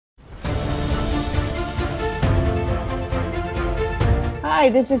Hi,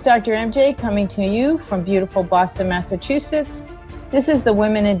 this is Dr. MJ coming to you from beautiful Boston, Massachusetts. This is the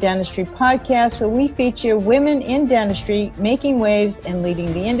Women in Dentistry podcast, where we feature women in dentistry making waves and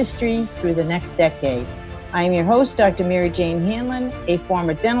leading the industry through the next decade. I am your host, Dr. Mary Jane Hanlon, a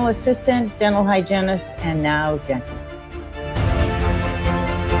former dental assistant, dental hygienist, and now dentist.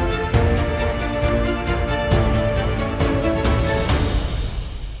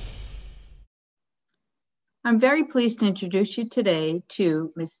 I'm very pleased to introduce you today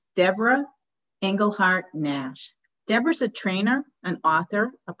to Ms. Debra Englehart Nash. Debra's a trainer, an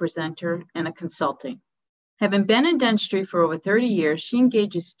author, a presenter, and a consultant. Having been in dentistry for over 30 years, she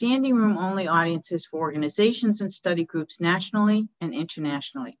engages standing room only audiences for organizations and study groups nationally and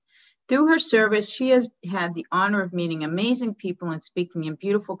internationally. Through her service, she has had the honor of meeting amazing people and speaking in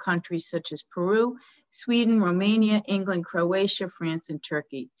beautiful countries such as Peru, Sweden, Romania, England, Croatia, France, and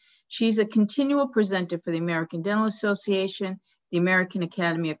Turkey. She's a continual presenter for the American Dental Association, the American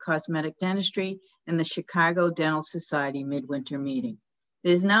Academy of Cosmetic Dentistry, and the Chicago Dental Society Midwinter meeting.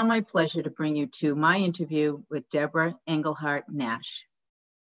 It is now my pleasure to bring you to my interview with Debra Englehart Nash.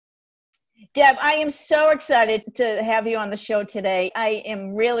 Deb, I am so excited to have you on the show today. I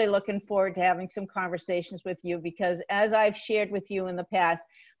am really looking forward to having some conversations with you because, as I've shared with you in the past,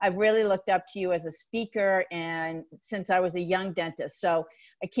 I've really looked up to you as a speaker and since I was a young dentist. So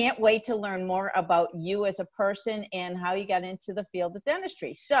I can't wait to learn more about you as a person and how you got into the field of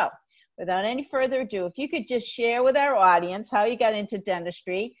dentistry. So without any further ado, if you could just share with our audience how you got into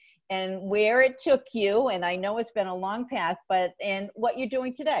dentistry and where it took you, and I know it's been a long path, and what you're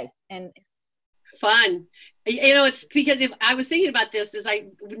doing today. And fun. You know, it's because if I was thinking about this as I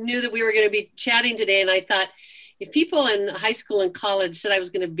knew that we were going to be chatting today, and I thought if people in high school and college said I was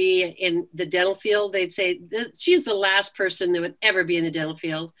going to be in the dental field, they'd say she's the last person that would ever be in the dental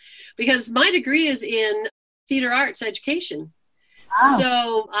field, because my degree is in theater arts education. Wow.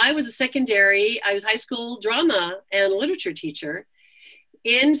 So I was I was high school drama and literature teacher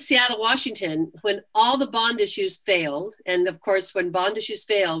in Seattle, Washington, when all the bond issues failed. And of course, when bond issues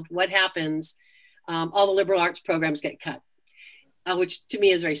failed, what happens? All the liberal arts programs get cut, which to me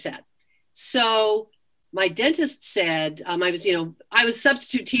is very sad. So my dentist said, I was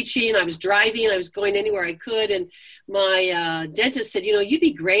substitute teaching, I was driving, I was going anywhere I could. And my dentist said, you'd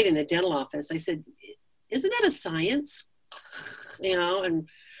be great in a dental office. I said, isn't that a science? And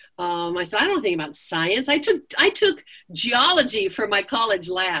I said, I don't think about science. I took geology for my college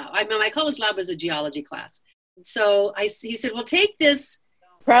lab. My college lab was a geology class. So he said, well, take this.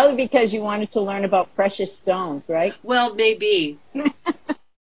 Probably because you wanted to learn about precious stones, right? Well, maybe.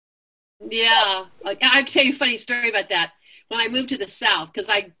 Yeah. I'll tell you a funny story about that. When I moved to the South, because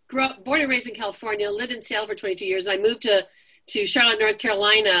I grew up, born and raised in California, lived in Seattle for 22 years. And I moved to Charlotte, North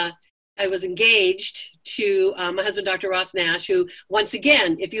Carolina. I was engaged to my husband, Dr. Ross Nash, who, once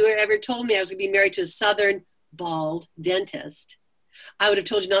again, if you had ever told me I was going to be married to a Southern bald dentist, I would have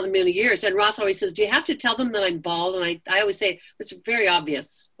told you not in a million years. And Ross always says, do you have to tell them that I'm bald? And I always say, it's very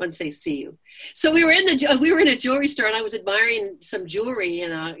obvious once they see you. So we were in a jewelry store, and I was admiring some jewelry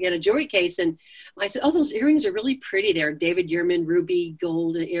in a jewelry case. And I said, oh, those earrings are really pretty. They're David Yurman ruby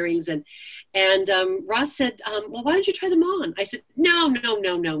gold earrings. And Ross said, well, why don't you try them on? I said, no. I'm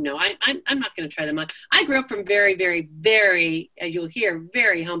not going to try them on. I grew up from very, very, very, you'll hear,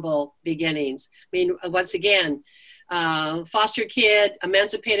 very humble beginnings. I mean, once again, foster kid,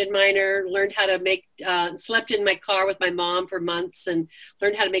 emancipated minor, learned how to make, slept in my car with my mom for months and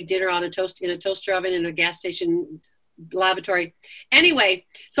learned how to make dinner in a toaster oven in a gas station lavatory. Anyway,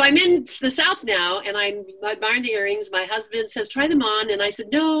 so I'm in the South now and I'm admiring the earrings. My husband says, try them on. And I said,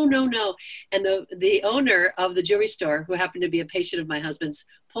 no. And the owner of the jewelry store, who happened to be a patient of my husband's,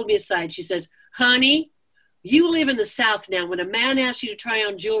 pulled me aside. She says, honey, you live in the South now. When a man asks you to try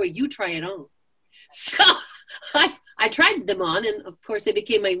on jewelry, you try it on. So I tried them on, and of course they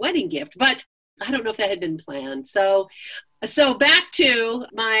became my wedding gift, but I don't know if that had been planned. So back to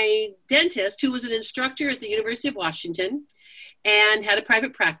my dentist, who was an instructor at the University of Washington and had a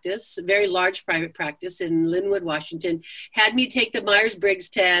private practice, a very large private practice in Linwood, Washington, had me take the Myers-Briggs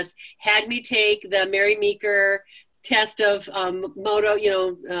test, had me take the Mary Meeker test of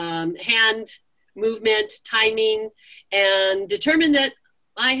hand movement, timing, and determined that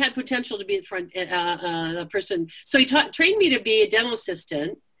I had potential to be a person. So he trained me to be a dental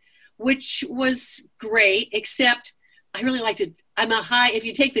assistant, which was great, except I really like to, if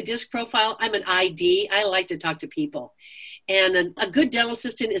you take the disc profile, I'm an ID. I like to talk to people. And a good dental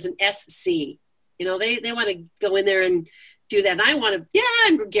assistant is an SC. They want to go in there and do that. And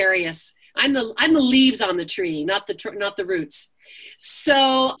I'm gregarious. I'm the leaves on the tree, not the roots.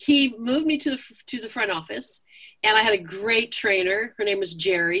 So he moved me to the front office, and I had a great trainer. Her name was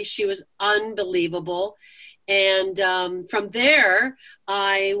Jerry. She was unbelievable. And from there,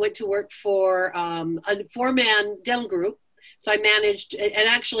 I went to work for a 4-man dental group. So I managed, and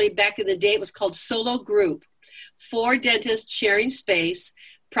actually back in the day, it was called Solo Group, 4 dentists sharing space,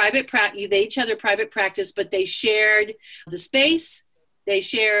 private practice. They each had their private practice, but they shared the space, they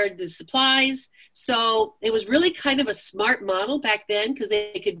shared the supplies. So it was really kind of a smart model back then because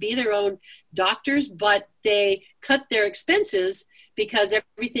they could be their own doctors, but they cut their expenses because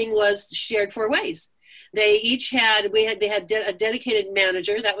everything was shared 4 ways. They each had, they had a dedicated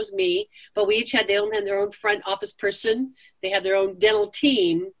manager, that was me, but we each had, they all had their own front office person. They had their own dental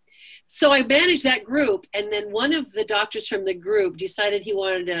team. So I managed that group. And then one of the doctors from the group decided he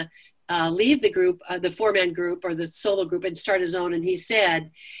wanted to leave the group, the 4-man group or the solo group, and start his own. And he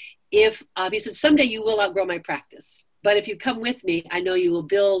said, he said, someday you will outgrow my practice, but if you come with me, I know you will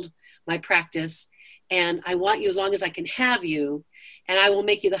build my practice, and I want you as long as I can have you, and I will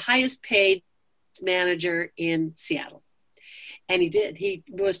make you the highest paid manager in Seattle. And he did. He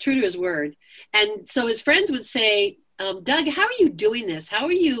was true to his word. And so his friends would say, Doug, how are you doing this? How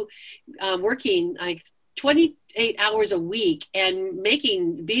are you working like 28 hours a week and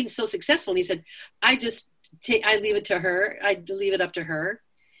being so successful? And he said, I leave it to her. I leave it up to her.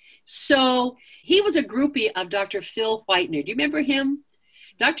 So he was a groupie of Dr. Phil Whitener. Do you remember him?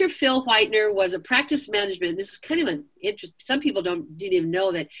 Dr. Phil Whitener was a practice management. This is kind of an interest. Some people didn't even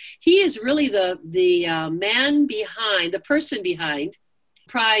know that he is really the man behind, the person behind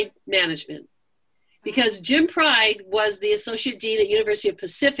Pride Management. Because Jim Pride was the associate dean at University of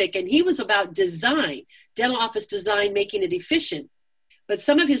Pacific, and he was about design, dental office design, making it efficient. But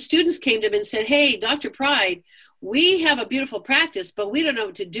some of his students came to him and said, hey, Dr. Pride, we have a beautiful practice, but we don't know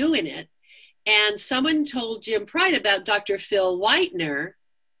what to do in it. And someone told Jim Pride about Dr. Phil Whitener,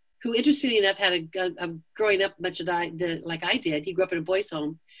 who, interestingly enough, had a growing up much like I did. He grew up in a boys'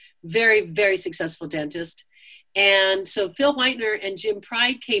 home, very, very successful dentist. And so Phil Whitener and Jim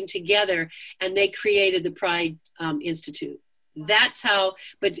Pride came together, and they created the Pride Institute. That's how,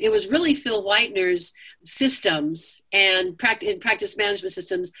 but it was really Phil Whitener's systems and practice management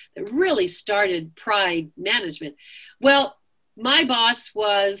systems that really started Pride Management. Well, my boss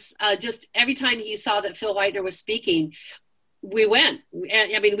was just every time he saw that Phil Whitener was speaking, we went.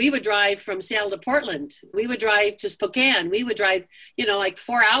 I mean, we would drive from Seattle to Portland. We would drive to Spokane. We would drive, like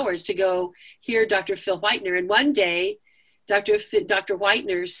 4 hours to go hear Dr. Phil Whitener. And one day, Dr.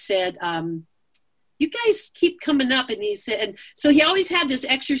 Whitener said, you guys keep coming up. And he said, and so he always had this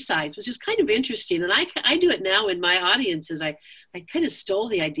exercise, which is kind of interesting. And I do it now in my audiences. I kind of stole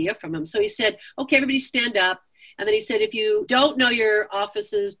the idea from him. So he said, okay, everybody stand up. And then he said, if you don't know your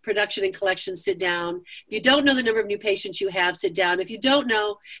office's production and collection, sit down. If you don't know the number of new patients you have, sit down. If you don't know,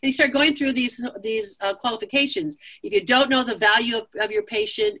 and he started going through these qualifications. If you don't know the value of your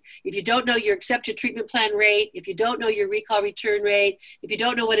patient, if you don't know your accepted treatment plan rate, if you don't know your recall return rate, if you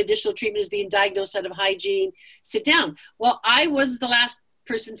don't know what additional treatment is being diagnosed out of hygiene, sit down. Well, I was the last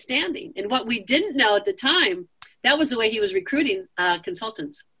person standing. And what we didn't know at the time, that was the way he was recruiting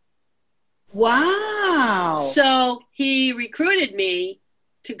consultants. Wow. So he recruited me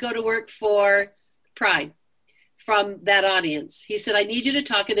to go to work for Pride from that audience. He said, I need you to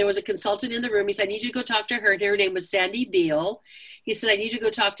talk. And there was a consultant in the room. He said, I need you to go talk to her. And her name was Sandy Beal. He said, I need you to go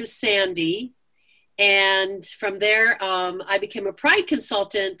talk to Sandy. And from there, I became a Pride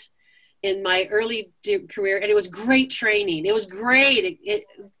consultant in my early career. And it was great training. It was great.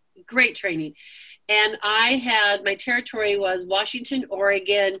 Great training. And my territory was Washington,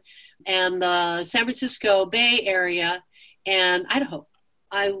 Oregon, and the San Francisco Bay Area, and Idaho.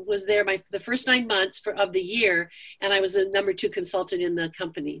 I was there the first 9 months of the year, and I was a number 2 consultant in the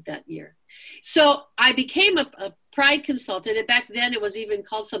company that year. So I became a Pride consultant, and back then it was even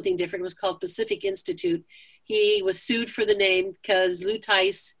called something different. It was called Pacific Institute. He was sued for the name because Lou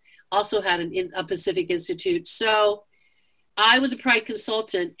Tice also had a Pacific Institute. So I was a Pride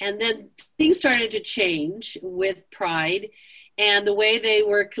consultant, and then things started to change with Pride and the way they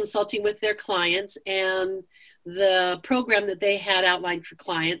were consulting with their clients and the program that they had outlined for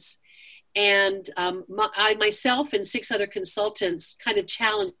clients. And I myself and 6 other consultants kind of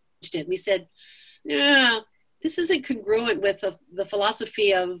challenged it. We said, yeah, this isn't congruent with the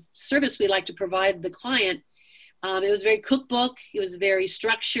philosophy of service we like to provide the client. It was very cookbook. It was very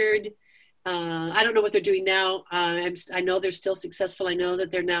structured. I don't know what they're doing now. I know they're still successful. I know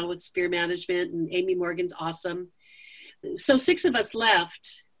that they're now with Spear Management, and Amy Morgan's awesome. So 6 of us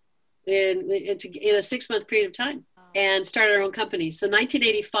left in a 6-month period of time. and started our own company. So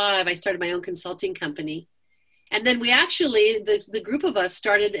 1985, I started my own consulting company. And then we actually, the group of us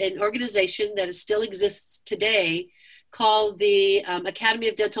started an organization that still exists today called the Academy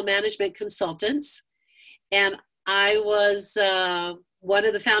of Dental Management Consultants. And I was one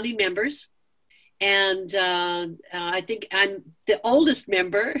of the founding members. And I think I'm the oldest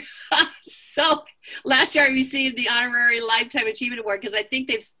member. So last year I received the honorary Lifetime Achievement Award because I think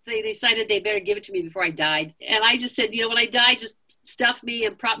they decided they better give it to me before I died. And I just said, when I die, just stuff me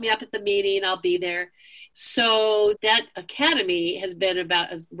and prop me up at the meeting. I'll be there. So that academy has been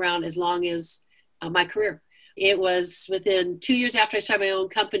around as long as my career. It was within 2 years after I started my own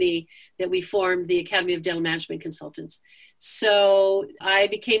company that we formed the Academy of Dental Management Consultants. So I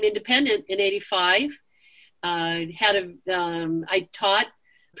became independent in 85. I taught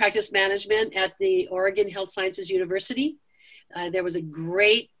practice management at the Oregon Health Sciences University. There was a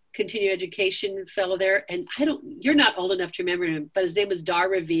great continuing education fellow there. And you're not old enough to remember him, but his name was Dar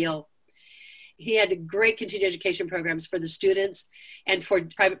Reveal. He had great continuing education programs for the students and for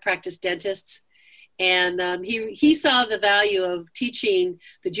private practice dentists. And he saw the value of teaching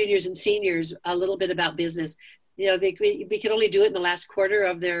the juniors and seniors a little bit about business. We could only do it in the last quarter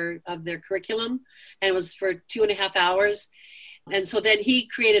of their curriculum, and it was for 2.5 hours. And so then he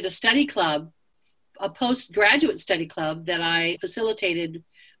created a study club, a postgraduate study club that I facilitated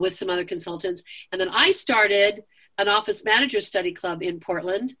with some other consultants. And then I started an office manager study club in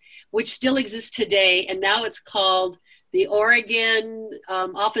Portland, which still exists today. And now it's called the Oregon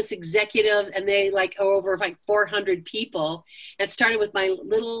Office Executive, and they are over 400 people. It started with my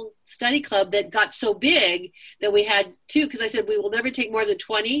little study club that got so big that we had two, because I said we will never take more than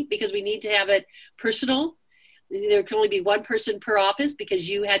 20 because we need to have it personal. There can only be one person per office because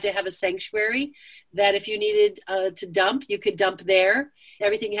you had to have a sanctuary that if you needed to dump, you could dump there.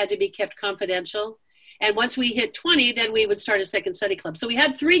 Everything had to be kept confidential. And once we hit 20, then we would start a second study club. So we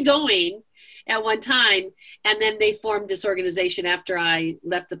had 3 going at one time, and then they formed this organization after I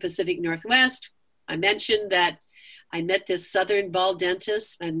left the Pacific Northwest. I mentioned that I met this Southern bald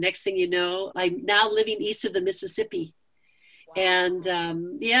dentist, and next thing you know, I'm now living east of the Mississippi. Wow. And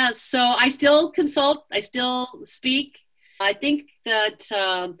so I still consult, I still speak. I think that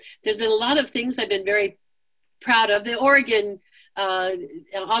there's been a lot of things I've been very proud of. The Oregon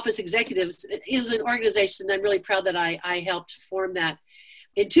Office Executives, it was an organization I'm really proud that I helped form that.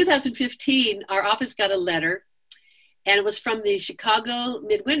 In 2015, our office got a letter, and it was from the Chicago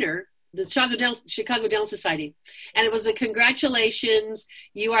Midwinter, the Chicago Dental Society. And it was a congratulations,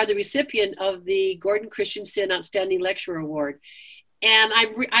 you are the recipient of the Gordon Christensen Outstanding Lecturer Award. And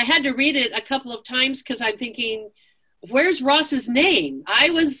I had to read it a couple of times because I'm thinking, where's Ross's name? I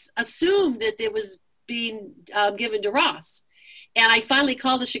was assumed that it was being given to Ross. And I finally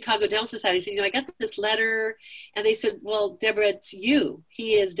called the Chicago Dental Society and said, I got this letter. And they said, well, Debra, it's you.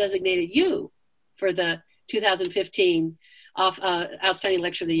 He has designated you for the 2015 Outstanding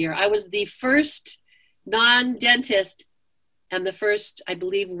Lecturer of the Year. I was the first non-dentist and the first, I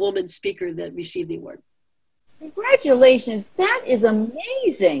believe, woman speaker that received the award. Congratulations. That is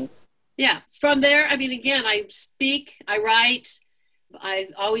amazing. Yeah. From there, again, I speak, I write. I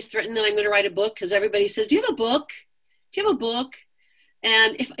always threaten that I'm going to write a book because everybody says, do you have a book? Do you have a book?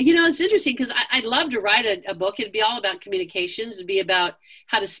 And if it's interesting because I'd love to write a book. It'd be all about communications. It'd be about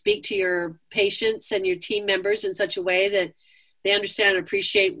how to speak to your patients and your team members in such a way that they understand and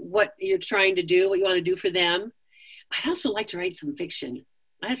appreciate what you're trying to do, what you want to do for them. I'd also like to write some fiction.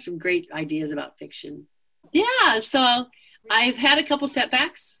 I have some great ideas about fiction. Yeah, so I've had a couple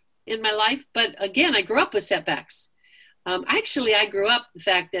setbacks in my life, but again, I grew up with setbacks. Actually, I grew up the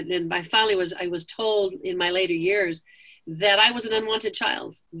fact that, and I was told in my later years that I was an unwanted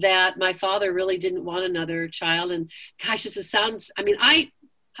child, that my father really didn't want another child. And gosh, this sounds, I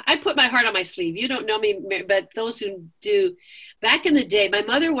put my heart on my sleeve. You don't know me, but those who do, back in the day, my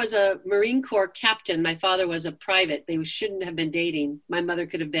mother was a Marine Corps captain. My father was a private. They shouldn't have been dating. My mother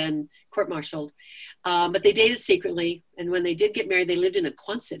could have been court-martialed, but they dated secretly. And when they did get married, they lived in a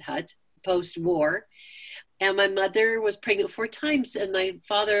Quonset hut post-war. And my mother was pregnant 4 times, and my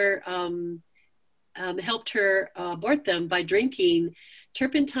father helped her abort them by drinking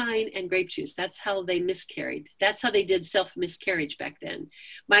turpentine and grape juice. That's how they miscarried. That's how they did self-miscarriage back then.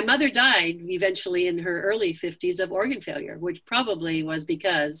 My mother died eventually in her early 50s of organ failure, which probably was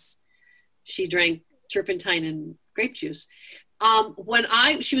because she drank turpentine and grape juice.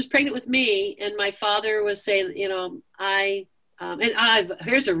 She was pregnant with me, and my father was saying,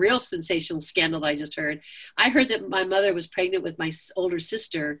 here's a real sensational scandal I just heard. I heard that my mother was pregnant with my older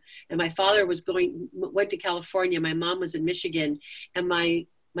sister, and my father went to California. My mom was in Michigan, and my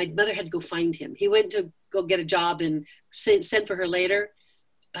mother had to go find him. He went to go get a job and send for her later.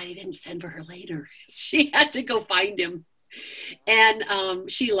 But he didn't send for her later. She had to go find him. And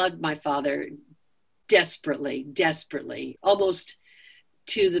she loved my father desperately, desperately, almost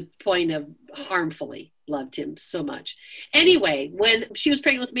to the point of harmfully loved him so much. Anyway, when she was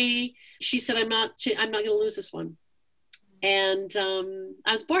pregnant with me, she said, I'm not going to lose this one. And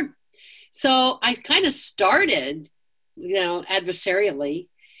I was born. So I kind of started, adversarially.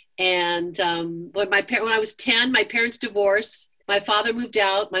 And when I was 10, my parents divorced. My father moved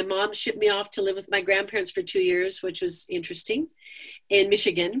out. My mom shipped me off to live with my grandparents for 2 years, which was interesting, in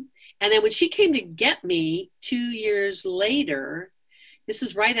Michigan. And then when she came to get me 2 years later, this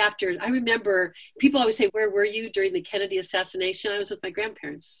was right after, I remember people always say, where were you during the Kennedy assassination? I was with my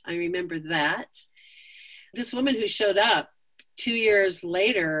grandparents. I remember that. This woman who showed up 2 years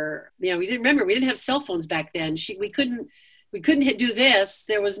later, we didn't have cell phones back then. We couldn't do this.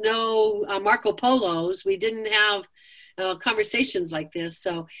 There was no Marco Polos. We didn't have conversations like this.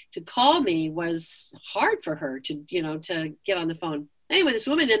 So to call me was hard for her to get on the phone. Anyway, this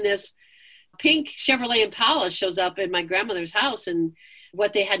woman in this pink Chevrolet Impala shows up in my grandmother's house. And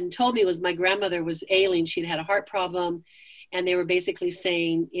what they hadn't told me was my grandmother was ailing. She'd had a heart problem. And they were basically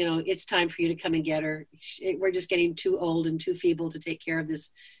saying, it's time for you to come and get her. We're just getting too old and too feeble to take care of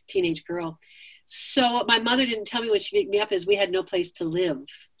this teenage girl. So my mother didn't tell me when she picked me up is we had no place to live.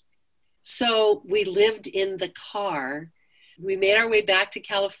 So we lived in the car. We made our way back to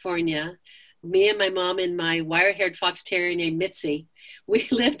California. Me and my mom and my wire-haired fox terrier named Mitzi, we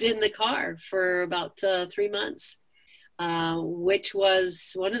lived in the car for about 3 months, which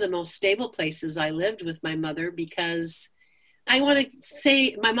was one of the most stable places I lived with my mother, because I want to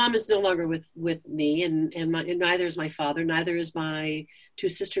say my mom is no longer with me, and neither is my father, neither is my 2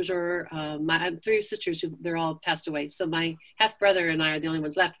 sisters or I have 3 sisters who they're all passed away. So my half brother and I are the only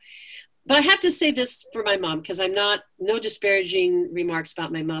ones left. But I have to say this for my mom, because no disparaging remarks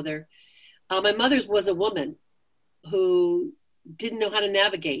about my mother. My mother was a woman who didn't know how to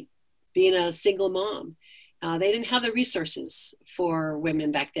navigate being a single mom. They didn't have the resources for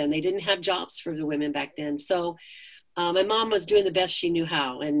women back then. They didn't have jobs for the women back then. So my mom was doing the best she knew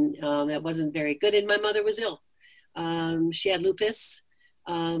how, and that wasn't very good. And my mother was ill. She had lupus.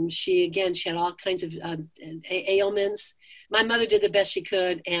 She had all kinds of ailments. My mother did the best she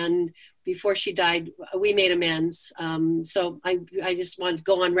could, and before she died, we made amends. So I just wanted to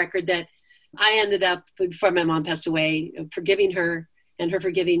go on record that I ended up, before my mom passed away, forgiving her and her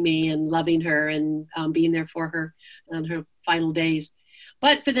forgiving me and loving her and being there for her on her final days.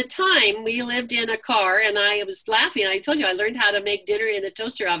 But for the time, we lived in a car, and I was laughing. I told you I learned how to make dinner in a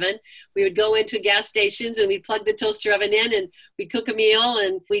toaster oven. We would go into gas stations and we'd plug the toaster oven in and we'd cook a meal,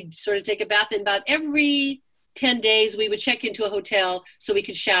 and we'd sort of take a bath. And about every 10 days, we would check into a hotel so we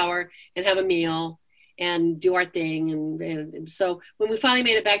could shower and have a meal and do our thing. And so when we finally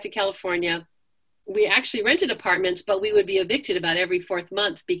made it back to California, we actually rented apartments, but we would be evicted about every 4th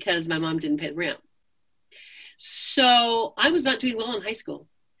month because my mom didn't pay the rent. So I was not doing well in high school.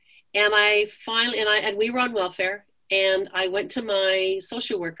 And we were on welfare, and I went to my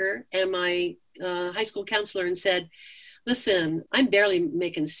social worker and my high school counselor and said, listen, I'm barely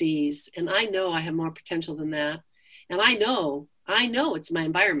making C's, and I know I have more potential than that. And I know it's my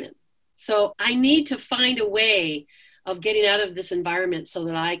environment. So I need to find a way of getting out of this environment so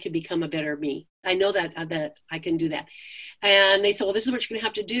that I could become a better me. I know that I can do that. And they said, well, this is what you're going to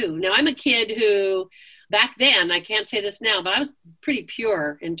have to do. Now, I'm a kid who, back then, I can't say this now, but I was pretty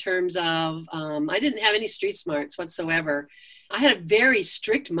pure in terms of, I didn't have any street smarts whatsoever. I had a very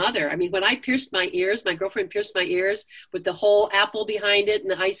strict mother. I mean, when I pierced my ears, my girlfriend pierced my ears with the whole apple behind it and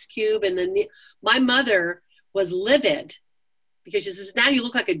the ice cube. And then my mother was livid because she says, now you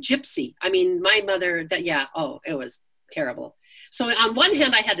look like a gypsy. I mean, my mother, it was terrible. So on one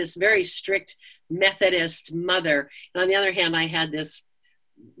hand, I had this very strict Methodist mother. And on the other hand, I had this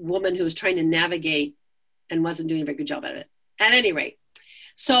woman who was trying to navigate and wasn't doing a very good job at it. At any rate,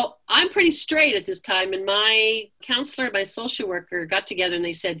 so I'm pretty straight at this time. And my counselor, my social worker got together and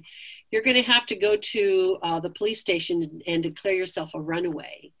they said, you're going to have to go to the police station and declare yourself a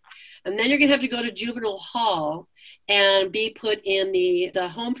runaway. And then you're going to have to go to juvenile hall and be put in the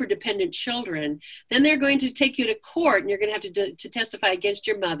home for dependent children. Then they're going to take you to court, and you're going to have to testify against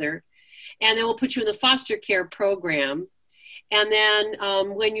your mother. And then we'll put you in the foster care program. And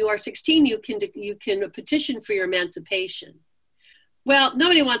then when you are 16, you can petition for your emancipation. Well,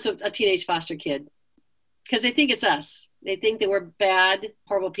 nobody wants a teenage foster kid because they think it's us. They think that we're bad,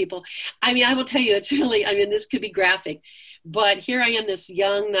 horrible people. I mean, I will tell you, this could be graphic, but here I am, this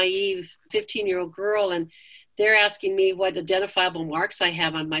young, naive 15-year-old girl, and they're asking me what identifiable marks I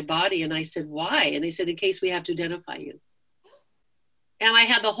have on my body. And I said, why? And they said, in case we have to identify you. And I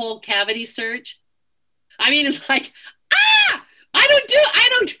had the whole cavity search. I mean, it's like,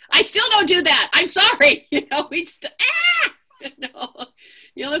 I still don't do that. I'm sorry. We just,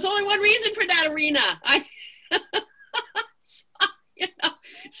 there's only one reason for that arena.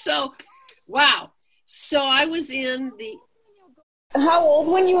 So, wow. So I was in the... How old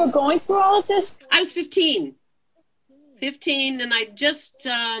when you were going through all of this? I was 15, and I just,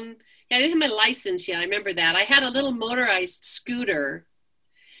 I didn't have my license yet. I remember that. I had a little motorized scooter.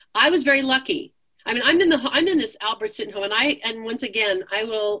 I was very lucky. I mean, I'm in this Albert Sitton home, and once again, I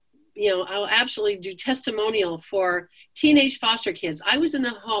will absolutely do testimonial for teenage foster kids. I was in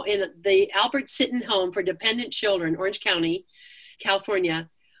the Albert Sitton home for dependent children, Orange County, California,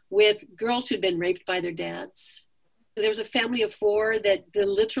 with girls who'd been raped by their dads. There was a family of 4 that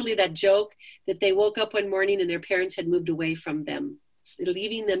literally that joke that they woke up one morning and their parents had moved away from them,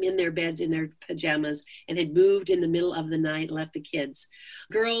 leaving them in their beds in their pajamas, and had moved in the middle of the night, left the kids.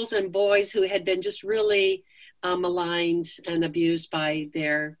 Girls and boys who had been just really maligned and abused by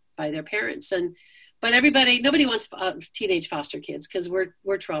their parents. But nobody wants teenage foster kids, because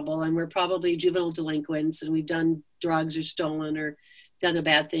we're trouble, and we're probably juvenile delinquents, and we've done drugs or stolen or done a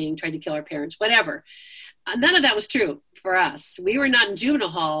bad thing, tried to kill our parents, whatever. None of that was true for us. We were not in juvenile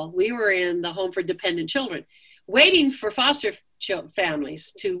hall. We were in the home for dependent children, waiting for foster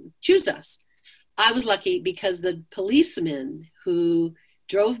families to choose us. I was lucky because the policeman who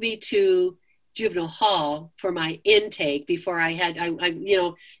drove me to juvenile hall for my intake before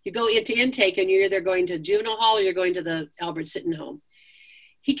you go into intake and you're either going to juvenile hall or you're going to the Albert Sitton home.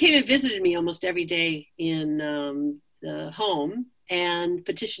 He came and visited me almost every day in the home and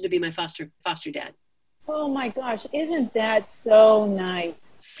petitioned to be my foster dad. Oh my gosh, isn't that so nice?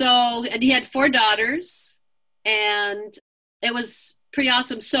 So, and he had 4 daughters, and it was pretty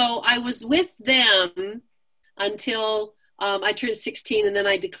awesome. So I was with them until I turned 16, and then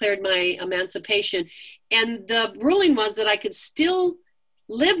I declared my emancipation. And the ruling was that I could still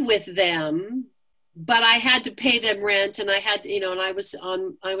live with them, but I had to pay them rent, and I had, and I was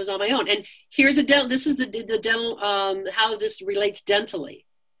on my own. And here's this is the dental, how this relates dentally.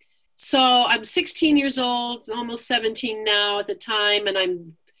 So I'm 16 years old, almost 17 now at the time, and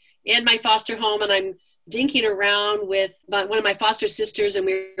I'm in my foster home, and I'm dinking around with one of my foster sisters, and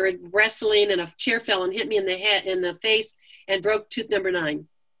we were wrestling, and a chair fell and hit me in the face, and broke tooth number 9.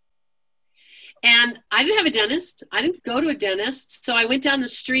 And I didn't have a dentist. I didn't go to a dentist. So I went down the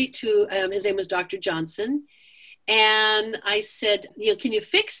street to, his name was Dr. Johnson. And I said, can you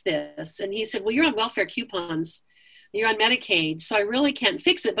fix this? And he said, well, you're on welfare coupons. You're on Medicaid. So I really can't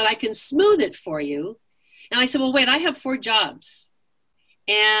fix it, but I can smooth it for you. And I said, well, wait, I have 4 jobs.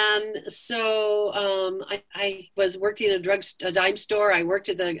 And so I was working in a dime store. I worked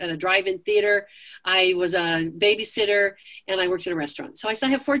at a drive-in theater. I was a babysitter, and I worked in a restaurant. So I said, I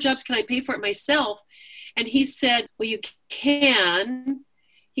have 4 jobs. Can I pay for it myself? And he said, well, you can.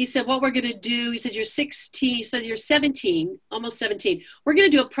 He said, what we're going to do, he said, you're 16. He said, you're 17, almost 17. We're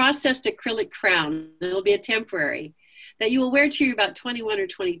going to do a processed acrylic crown. It'll be a temporary that you will wear till you're about 21 or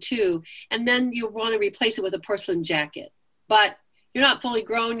 22. And then you'll want to replace it with a porcelain jacket. But you're not fully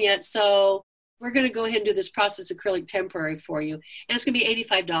grown yet, so we're going to go ahead and do this process acrylic temporary for you. And it's going to be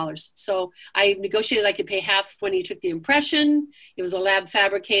 $85. So I negotiated I could pay half when he took the impression. It was a lab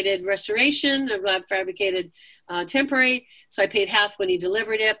fabricated restoration, a lab fabricated temporary. So I paid half when he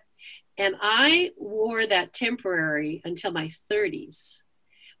delivered it. And I wore that temporary until my 30s.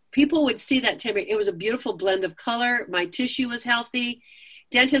 People would see that temporary. It was a beautiful blend of color. My tissue was healthy.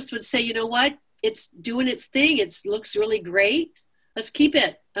 Dentists would say, you know what? It's doing its thing. It looks really great. Let's keep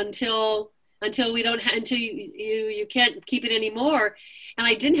it until you can't keep it anymore. And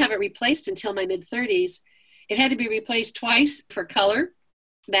I didn't have it replaced until my mid-30s. It had to be replaced twice for color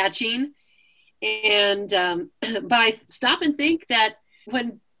matching. And but I stop and think that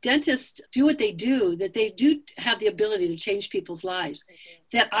when dentists do what they do, that they do have the ability to change people's lives.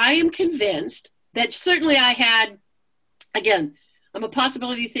 That I am convinced that certainly I had, again, I'm a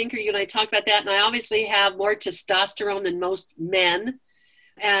possibility thinker. You and I talked about that. And I obviously have more testosterone than most men.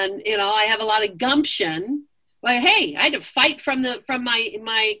 And, I have a lot of gumption. Well, hey, I had to fight from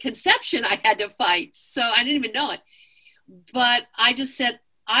my conception. I had to fight. So I didn't even know it. But I just said,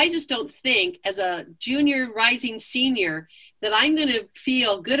 I just don't think as a junior rising senior that I'm going to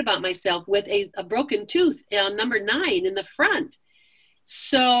feel good about myself with a broken tooth on number 9 in the front.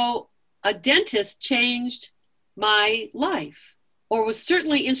 So a dentist changed my life, or was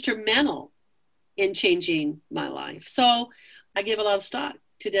certainly instrumental in changing my life. So I give a lot of stock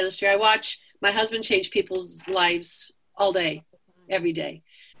to dentistry. I watch My husband changed people's lives all day, every day.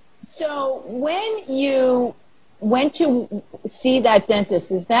 So when you went to see that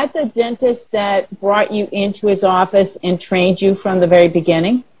dentist, is that the dentist that brought you into his office and trained you from the very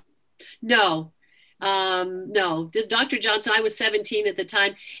beginning? No, no. This Dr. Johnson, I was 17 at the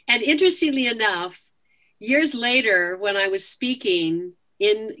time. And interestingly enough, years later, when I was speaking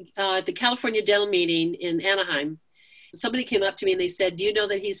in the California Dental Meeting in Anaheim, somebody came up to me and they said, "Do you know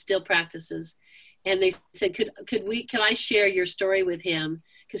that he still practices?" And they said, "Could I share your story with him?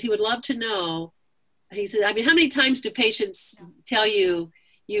 Because he would love to know." He said, "I mean, how many times do patients tell you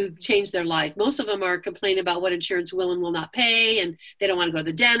changed their life? Most of them are complaining about what insurance will and will not pay, and they don't want to go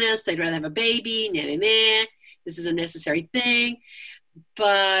to the dentist. They'd rather have a baby. Nah, nah, nah. This is a necessary thing,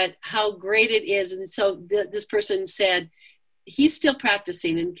 but how great it is." And so this person said, "He's still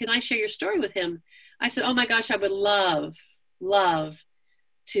practicing, and can I share your story with him?" I said, "Oh my gosh, I would love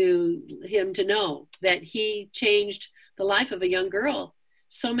to him to know that he changed the life of a young girl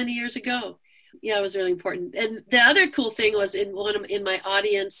so many years ago." Yeah, it was really important. And the other cool thing was in my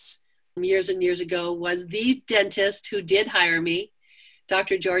audience years and years ago was the dentist who did hire me,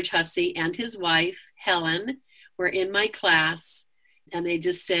 Dr. George Hussey, and his wife, Helen, were in my class. And they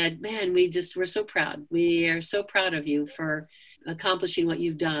just said, "Man, we're so proud. We are so proud of you for accomplishing what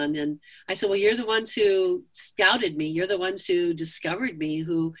you've done." And I said, "Well, you're the ones who scouted me. You're the ones who discovered me,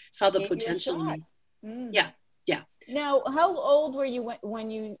 who saw the potential in me." Yeah. Now, how old were you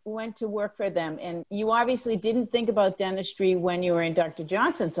when you went to work for them? And you obviously didn't think about dentistry when you were in Dr.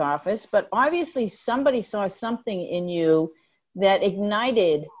 Johnson's office, but obviously somebody saw something in you that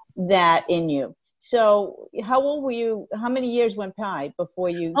ignited that in you. So how old were you? How many years went by before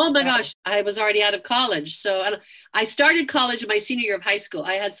you? Oh my gosh, I was already out of college. So I started college in my senior year of high school.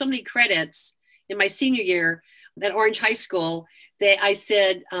 I had so many credits in my senior year at Orange High School. They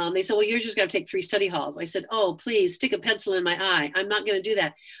said, "Well, you're just going to take 3 study halls." I said, "Oh, please stick a pencil in my eye. I'm not going to do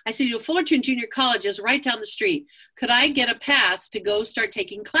that." I said, "Fullerton Junior College is right down the street. Could I get a pass to go start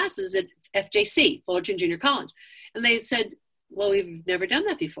taking classes at FJC, Fullerton Junior College?" And they said, "Well, we've never done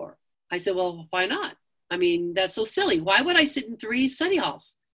that before." I said, "Well, why not? I mean, that's so silly. Why would I sit in 3 study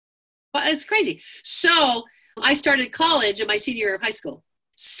halls? Well, it's crazy." So I started college in my senior year of high school.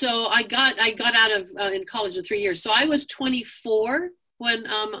 So I got out of in college in 3 years. So I was 24 when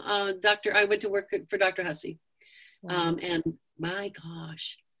I went to work for Dr. Hussey. Wow. And my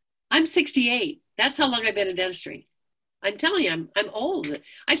gosh, I'm 68. That's how long I've been in dentistry. I'm telling you, I'm old.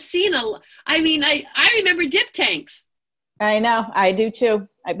 I've seen I remember dip tanks. I know, I do too,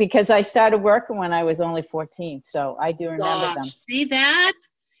 because I started working when I was only 14. So I do remember them. See that?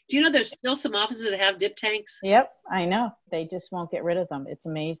 Do you know there's still some offices that have dip tanks? Yep, I know. They just won't get rid of them. It's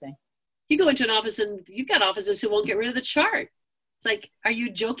amazing. You go into an office and you've got offices who won't get rid of the chart. It's like, are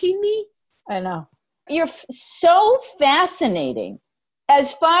you joking me? I know. You're so fascinating.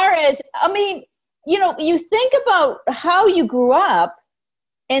 As far as, I mean, you think about how you grew up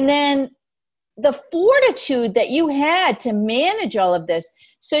and then the fortitude that you had to manage all of this.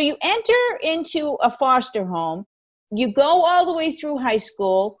 So you enter into a foster home, you go all the way through high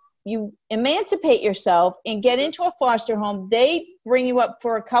school, you emancipate yourself and get into a foster home. They bring you up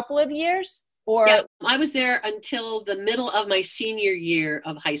for a couple of years? Or yeah, I was there until the middle of my senior year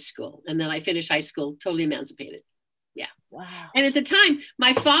of high school. And then I finished high school totally emancipated. Yeah. Wow. And at the time,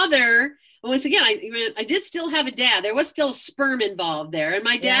 my father, once again, I did still have a dad. There was still sperm involved there. And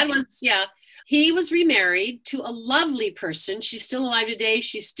my dad he was remarried to a lovely person. She's still alive today.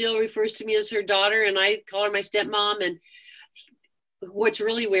 She still refers to me as her daughter, and I call her my stepmom. And what's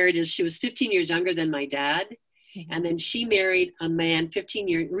really weird is she was 15 years younger than my dad. Mm-hmm. And then she married a man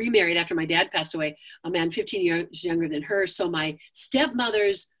remarried after my dad passed away, a man 15 years younger than her. So my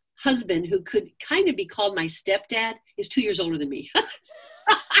stepmother's husband, who could kind of be called my stepdad, is 2 years older than me.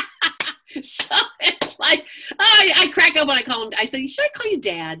 So it's like, I crack up when I call him. I say, "Should I call you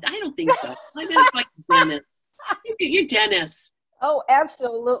Dad?" I don't think so. I'm going to call you Dennis. You're Dennis. Oh,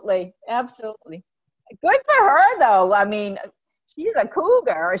 absolutely. Absolutely. Good for her, though. I mean, she's a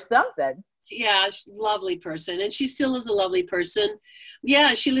cougar or something. Yeah, she's a lovely person. And she still is a lovely person.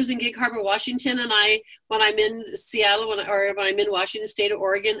 Yeah, she lives in Gig Harbor, Washington. And when I'm in Seattle when I'm in Washington State or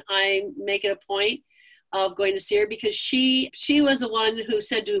Oregon, I make it a point of going to see her, because she was the one who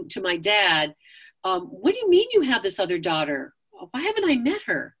said to my dad, "What do you mean you have this other daughter? Why haven't I met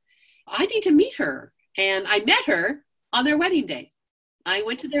her? I need to meet her." And I met her on their wedding day. I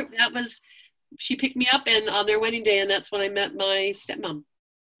went to she picked me up and on their wedding day, and that's when I met my stepmom.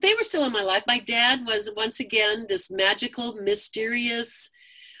 They were still in my life. My dad was, once again, this magical, mysterious,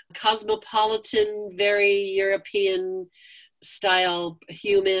 cosmopolitan, very European style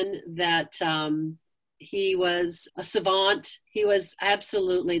human, that he was a savant. He was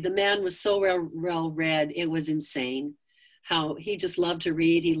absolutely, the man was so well read. It was insane how he just loved to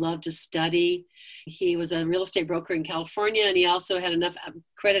read. He loved to study. He was a real estate broker in California, and he also had enough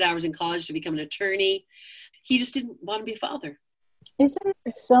credit hours in college to become an attorney. He just didn't want to be a father. Isn't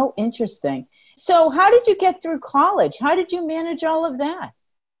it so interesting? So how did you get through college? How did you manage all of that?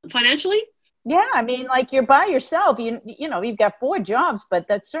 Financially? Yeah, I mean, like, you're by yourself. You know, you've got 4 jobs, but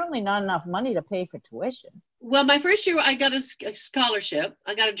that's certainly not enough money to pay for tuition. Well, my first year, I got a scholarship.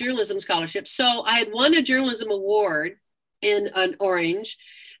 I got a journalism scholarship. So I had won a journalism award in an Orange,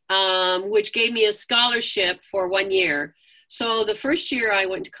 which gave me a scholarship for 1 year. So the first year I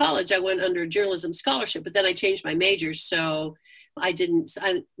went to college, I went under a journalism scholarship, but then I changed my major. So I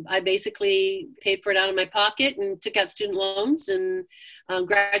basically paid for it out of my pocket and took out student loans and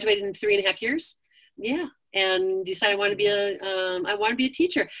graduated in 3.5 years. Yeah. And decided I want to be a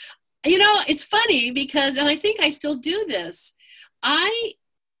teacher. You know, it's funny because, and I think I still do this. I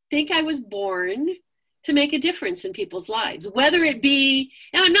think I was born to make a difference in people's lives, whether it be,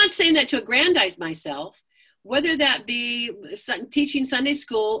 and I'm not saying that to aggrandize myself, whether that be teaching Sunday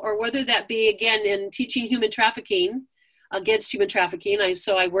school or whether that be, again, in teaching human trafficking, against human trafficking.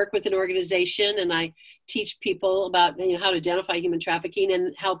 So I work with an organization and I teach people about, you know, how to identify human trafficking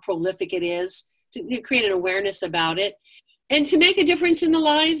and how prolific it is, to create an awareness about it and to make a difference in the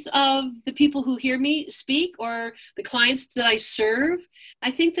lives of the people who hear me speak or the clients that I serve.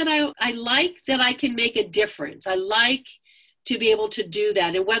 I think that I like that I can make a difference. I like to be able to do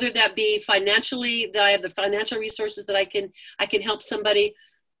that. And whether that be financially, that I have the financial resources that I can help somebody,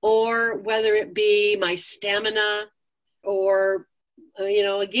 or whether it be my stamina, or, you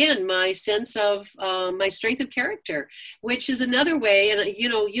know, again, my sense of my strength of character, which is another way. And, you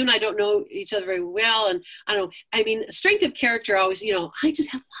know, you and I don't know each other very well. And I mean, strength of character always, you know, I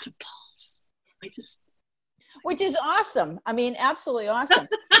just have a lot of balls. Which is awesome. I mean, absolutely awesome.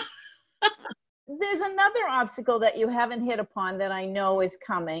 There's another obstacle that you haven't hit upon that I know is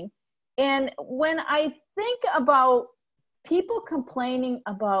coming. And when I think about people complaining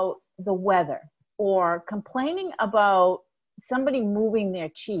about the weather, or complaining about somebody moving their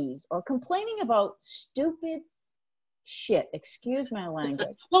cheese, or complaining about stupid shit, excuse my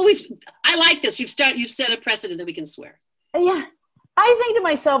language. Well, I like this. You've set a precedent that we can swear. Yeah. I think to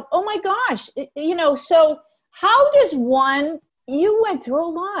myself, oh my gosh, you know, so how does you went through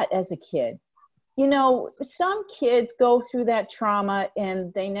a lot as a kid. You know, some kids go through that trauma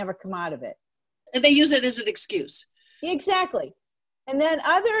and they never come out of it. And they use it as an excuse. Exactly. And then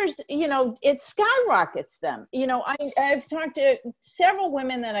others, you know, it skyrockets them. You know, I've talked to several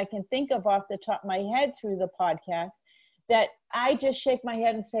women that I can think of off the top of my head through the podcast that I just shake my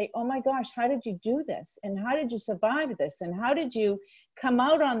head and say, oh my gosh, how did you do this? And how did you survive this? And how did you come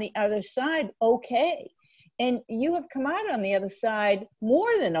out on the other side okay? And you have come out on the other side more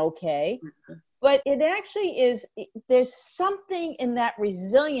than okay. Mm-hmm. But it actually is, there's something in that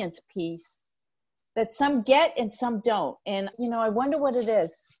resilience piece that some get and some don't. And, you know, I wonder what it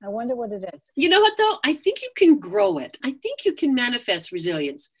is. You know what, though? I think you can grow it. I think you can manifest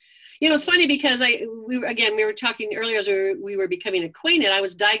resilience. You know, it's funny because we were talking earlier as we were becoming acquainted. I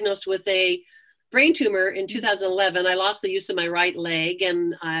was diagnosed with a brain tumor in 2011. I lost the use of my right leg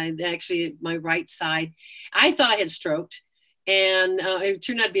and my right side. I thought I had stroked, and it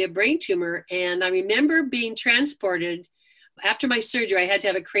turned out to be a brain tumor. And I remember being transported after my surgery. I had to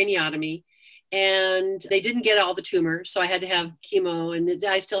have a craniotomy. And they didn't get all the tumor, so I had to have chemo, and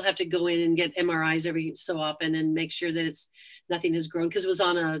I still have to go in and get MRIs every so often and make sure that nothing has grown because it was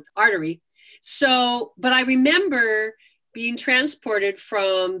on an artery. So, but I remember being transported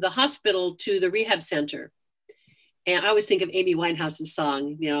from the hospital to the rehab center. And I always think of Amy Winehouse's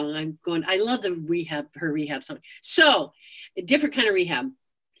song, you know, I love her rehab song. So, a different kind of rehab.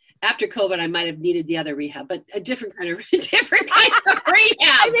 After COVID, I might have needed the other rehab, but a different kind of rehab.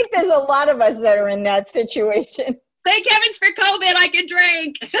 I think there's a lot of us that are in that situation. Thank heavens for COVID, I can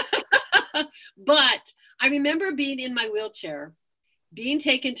drink. But I remember being in my wheelchair, being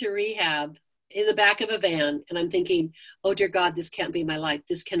taken to rehab in the back of a van, and I'm thinking, oh dear God, this can't be my life.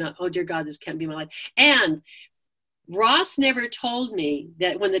 Oh dear God, this can't be my life. And Ross never told me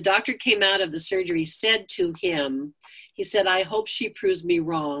that when the doctor came out of the surgery, said to him, he said, I hope she proves me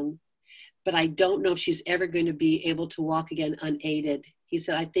wrong, but I don't know if she's ever going to be able to walk again unaided. He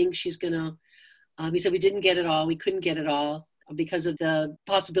said, I think she's going to, he said, we didn't get it all. We couldn't get it all because of the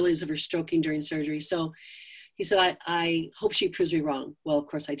possibilities of her stroking during surgery. So he said, I hope she proves me wrong. Well, of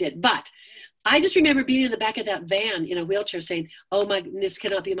course I did. But I just remember being in the back of that van in a wheelchair saying, oh my, this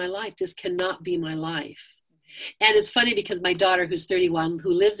cannot be my life. This cannot be my life. And it's funny because my daughter, who's 31,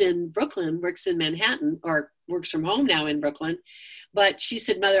 who lives in Brooklyn, works in Manhattan, or works from home now in Brooklyn. But she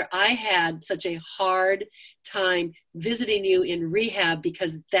said, Mother, I had such a hard time visiting you in rehab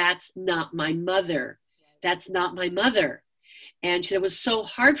because that's not my mother. That's not my mother. And she said, it was so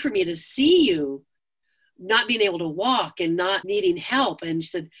hard for me to see you not being able to walk and not needing help. And she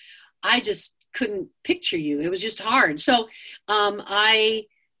said, I just couldn't picture you. It was just hard. So I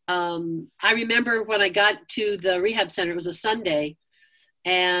remember when I got to the rehab center, it was a Sunday,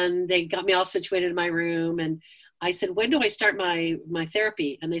 and they got me all situated in my room. And I said, when do I start my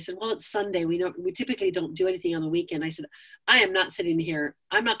therapy? And they said, well, it's Sunday. We typically don't do anything on the weekend. I said, I am not sitting here.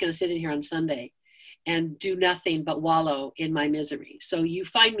 I'm not going to sit in here on Sunday and do nothing but wallow in my misery. So you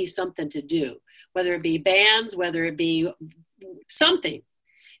find me something to do, whether it be bands, whether it be something.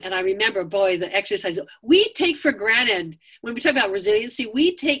 And I remember, boy, the exercise, we take for granted, when we talk about resiliency,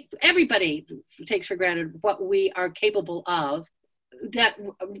 everybody takes for granted what we are capable of, that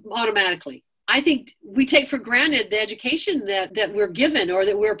automatically. I think we take for granted the education that we're given, or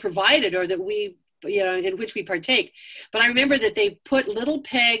that we're provided, or that we, in which we partake. But I remember that they put little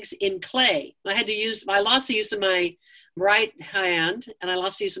pegs in clay. I lost the use of my right hand, and I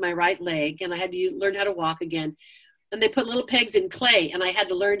lost the use of my right leg, and I had to learn how to walk again. And they put little pegs in clay, and I had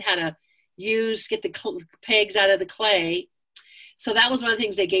to learn how to get the pegs out of the clay. So that was one of the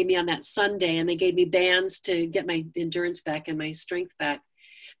things they gave me on that Sunday, and they gave me bands to get my endurance back and my strength back.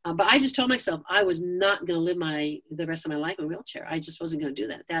 But I just told myself I was not going to live the rest of my life in a wheelchair. I just wasn't going to do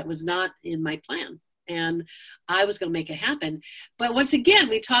that. That was not in my plan, and I was going to make it happen. But once again,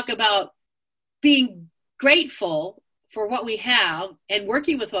 we talk about being grateful for what we have and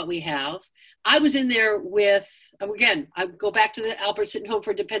working with what we have. I was in there with, again, I go back to the Albert Sitting Home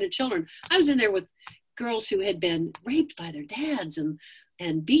for Dependent Children. I was in there with girls who had been raped by their dads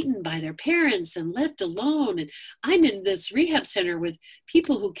and beaten by their parents and left alone. And I'm in this rehab center with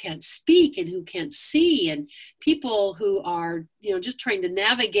people who can't speak and who can't see, and people who are, just trying to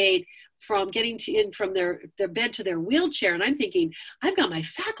navigate from getting from their bed to their wheelchair. And I'm thinking, I've got my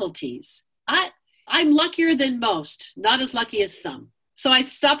faculties. I'm luckier than most, not as lucky as some. So I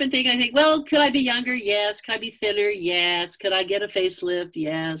stop and think, well, could I be younger? Yes. Could I be thinner? Yes. Could I get a facelift?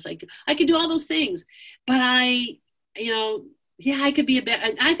 Yes. I could do all those things. But I could be a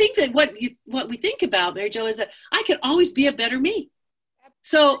better. I think that what we think about, Mary Jo, is that I could always be a better me.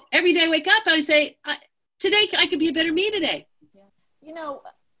 So every day I wake up and I say, today I could be a better me today. Yeah.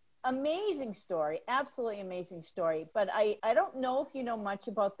 Amazing story, absolutely amazing story. But I don't know if you know much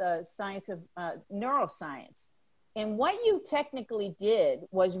about the science of neuroscience. And what you technically did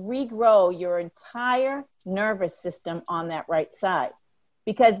was regrow your entire nervous system on that right side,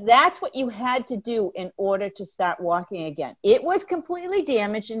 because that's what you had to do in order to start walking again. It was completely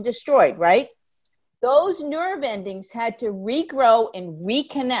damaged and destroyed, right? Those nerve endings had to regrow and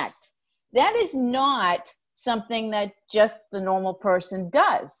reconnect. That is not something that just the normal person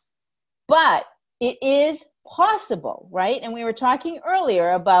does. But it is possible, right? And we were talking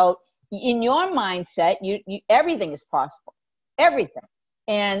earlier about, in your mindset, you everything is possible, everything.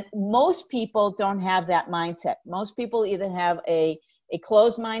 And most people don't have that mindset. Most people either have a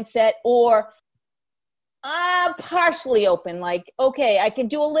closed mindset or partially open, like, okay, I can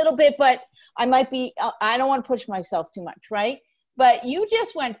do a little bit, but I don't want to push myself too much, right? But you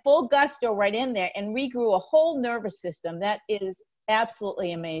just went full gusto right in there and regrew a whole nervous system. That is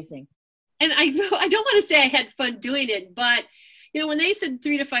absolutely amazing. And I don't want to say I had fun doing it, but, when they said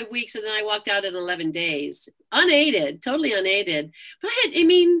 3 to 5 weeks, and then I walked out in 11 days, unaided, totally unaided. But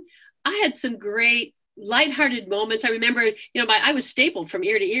I had some great lighthearted moments. I remember, I was stapled from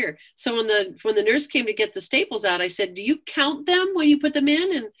ear to ear. So when the nurse came to get the staples out, I said, do you count them when you put them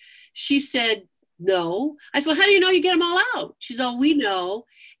in? And she said, no. I said, well, how do you know you get them all out? She said, oh, we know.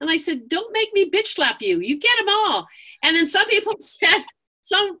 And I said, don't make me bitch slap you. You get them all. And then somebody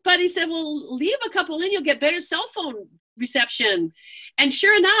said, well, leave a couple in, you'll get better cell phone reception. And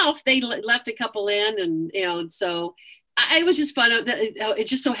sure enough, they left a couple in, and so it was just fun. It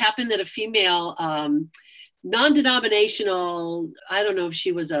just so happened that a female, non-denominational, I don't know if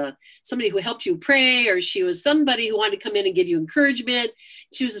she was somebody who helped you pray, or she was somebody who wanted to come in and give you encouragement.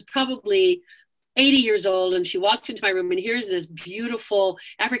 She was probably 80 years old, and she walked into my room, and here's this beautiful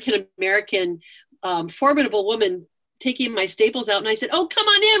African-American, formidable woman taking my staples out. And I said, oh, come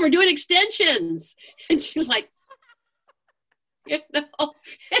on in, we're doing extensions. And she was like,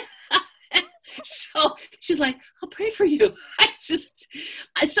 so she's like, I'll pray for you. So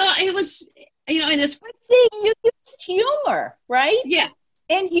it was, and it's. But see, you used humor, right? Yeah.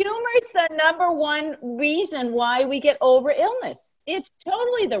 And humor is the number one reason why we get over illness. It's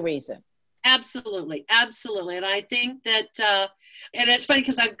totally the reason. Absolutely. Absolutely. And I think that, and it's funny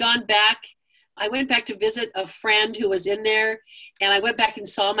because I've gone back. I went back to visit a friend who was in there, and I went back and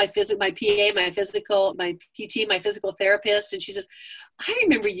saw my PA, my PT, my physical therapist. And she says, I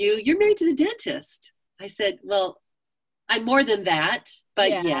remember you. You're married to the dentist. I said, well, I'm more than that, but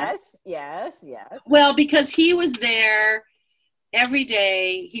yes. Well, because he was there every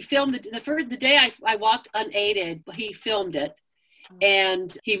day. He filmed the day I walked unaided, he filmed it.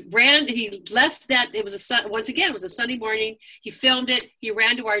 And he left that, it was a Sunday morning. He filmed it. He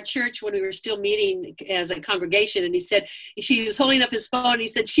ran to our church when we were still meeting as a congregation. And he said, she was holding up his phone. And he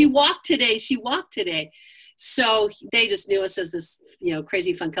said, she walked today. So they just knew us as this,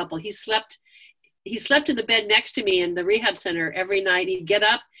 crazy fun couple. He slept in the bed next to me in the rehab center every night. He'd get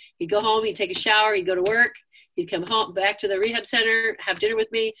up, he'd go home, he'd take a shower, he'd go to work. He'd come home back to the rehab center, have dinner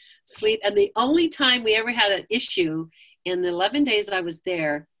with me, sleep. And the only time we ever had an issue in the 11 days I was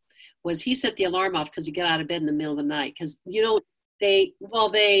there was he set the alarm off because he got out of bed in the middle of the night. Because, they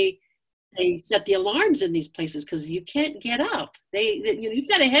set the alarms in these places because you can't get up. You've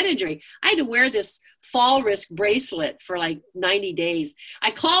got a head injury. I had to wear this fall risk bracelet for like 90 days.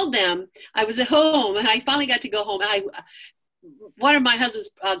 I called them. I was at home and I finally got to go home. And one of my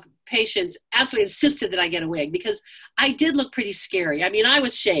husband's patients absolutely insisted that I get a wig because I did look pretty scary. I mean, I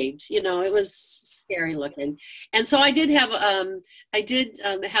was shaved, it was scary looking. And so I did have a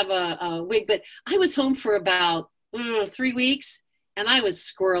wig, but I was home for about 3 weeks and I was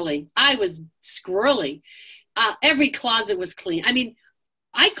squirrely. Every closet was clean. I mean,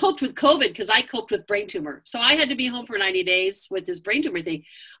 I coped with COVID because I coped with brain tumor. So I had to be home for 90 days with this brain tumor thing.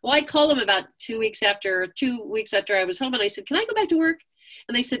 Well, I called them about 2 weeks after I was home and I said, can I go back to work?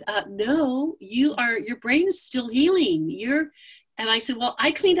 And they said, no, your brain is still healing. And I said, well,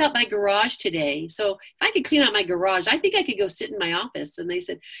 I cleaned out my garage today. So if I could clean out my garage, I think I could go sit in my office. And they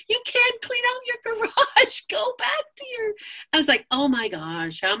said, you can't clean out your garage. Go back to I was like, oh my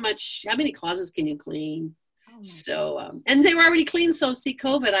gosh, how many closets can you clean? So, and they were already clean. So see,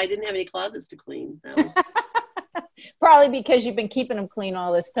 COVID, I didn't have any closets to clean. That was probably because you've been keeping them clean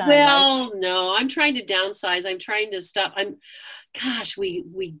all this time. Well, right? No, I'm trying to downsize. I'm trying to stop. We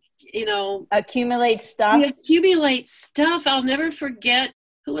accumulate stuff. We accumulate stuff. I'll never forget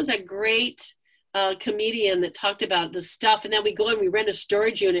who was a great comedian that talked about the stuff. And then we go and we rent a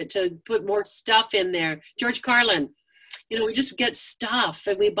storage unit to put more stuff in there. George Carlin, we just get stuff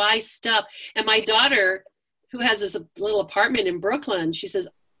and we buy stuff. And my daughter, who has this little apartment in Brooklyn, she says,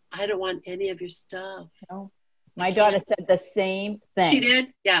 I don't want any of your stuff. No. My daughter said the same thing. She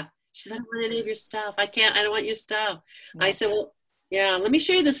did? Yeah. She said, I don't want any of your stuff. I don't want your stuff. No. I said, well, yeah, let me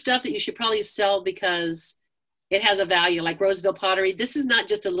show you the stuff that you should probably sell because it has a value, like Roseville pottery. This is not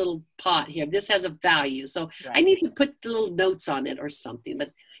just a little pot here. This has a value. So right. I need to put the little notes on it or something.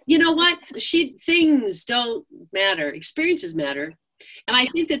 But you know what? Things don't matter. Experiences matter. And I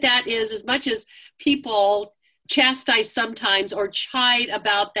think that is, as much as people chastise sometimes or chide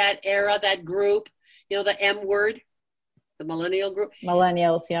about that era, that group, the M word, the millennial group.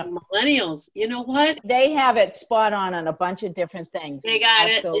 Millennials, yeah. Millennials, you know what? They have it spot on a bunch of different things. They got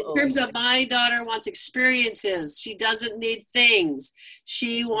Absolutely. It. In terms of my daughter wants experiences. She doesn't need things.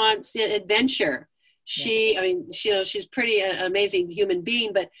 She wants adventure. She's pretty amazing human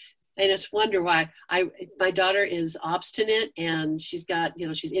being, but I just wonder why my daughter is obstinate and she's got,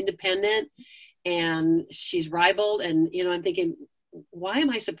 she's independent and she's ribald and, I'm thinking, why am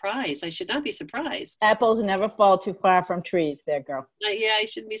I surprised? I should not be surprised. Apples never fall too far from trees there, girl. Yeah, I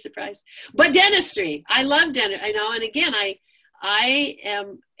shouldn't be surprised. But dentistry, I love dentistry. And again, I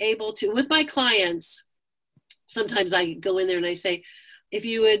am able to, with my clients, sometimes I go in there and I say, if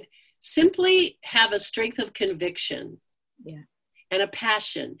you would simply have a strength of conviction. Yeah. And a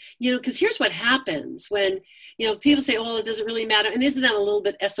passion, because here's what happens when, people say, well, it doesn't really matter. And isn't that a little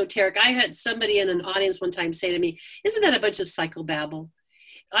bit esoteric? I had somebody in an audience one time say to me, isn't that a bunch of psychobabble?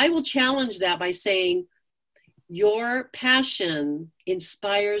 I will challenge that by saying your passion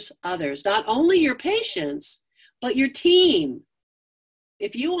inspires others, not only your patients, but your team.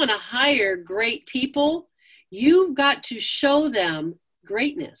 If you want to hire great people, you've got to show them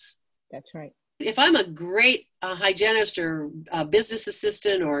greatness. That's right. If I'm a great hygienist or a business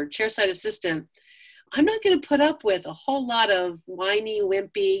assistant or chairside assistant, I'm not going to put up with a whole lot of whiny,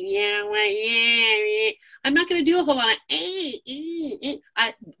 wimpy, I'm not going to do a whole lot of,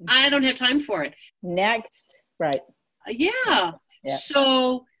 I don't have time for it. Next, right. Yeah.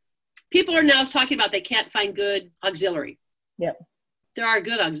 So people are now talking about they can't find good auxiliary. Yep. There are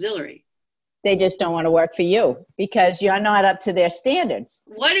good auxiliary. They just don't want to work for you because you're not up to their standards.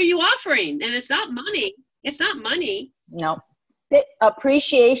 What are you offering? And it's not money. It's not money. No. The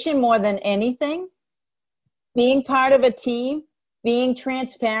appreciation more than anything, being part of a team, being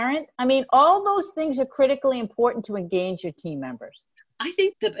transparent. I mean, all those things are critically important to engage your team members. I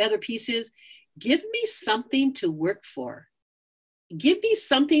think the other piece is give me something to work for. Give me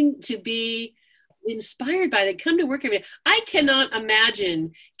something to be inspired by, to come to work every day. I cannot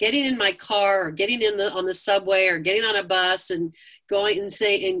imagine getting in my car or getting on the subway or getting on a bus and going and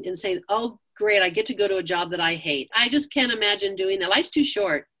saying, oh, great, I get to go to a job that I hate. I just can't imagine doing that. Life's too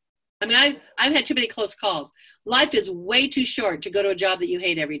short. I mean, I've had too many close calls. Life is way too short to go to a job that you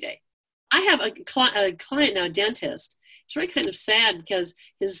hate every day. I have a client now, a dentist. It's really kind of sad because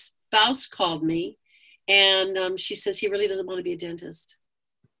his spouse called me and she says he really doesn't want to be a dentist.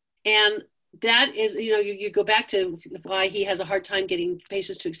 And that is, you go back to why he has a hard time getting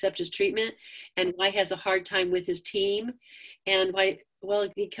patients to accept his treatment and why he has a hard time with his team and why, well,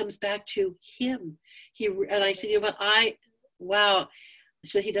 it comes back to him. And I said, wow.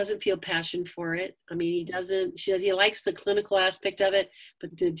 So he doesn't feel passion for it. I mean, he likes the clinical aspect of it,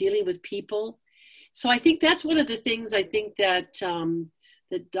 but the dealing with people. So I think that's one of the things I think that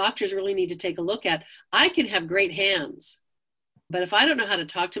the doctors really need to take a look at. I can have great hands, but if I don't know how to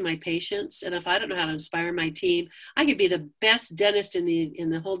talk to my patients and if I don't know how to inspire my team, I could be the best dentist in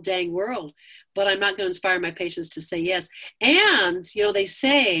the whole dang world, but I'm not going to inspire my patients to say yes. And, they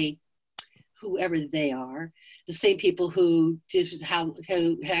say, whoever they are, the same people who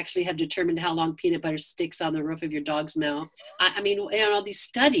actually have determined how long peanut butter sticks on the roof of your dog's mouth. I mean, all these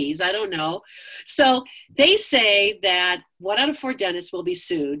studies, I don't know. So they say that 1 out of 4 dentists will be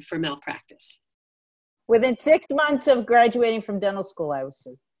sued for malpractice. Within 6 months of graduating from dental school, I was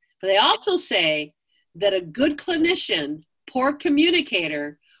sued. But they also say that a good clinician, poor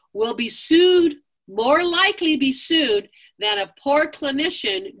communicator, will be sued, more likely be sued than a poor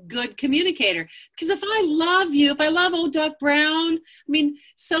clinician, good communicator. Because if I love old Doc Brown, I mean,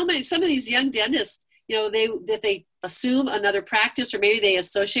 some of these young dentists, they assume another practice or maybe they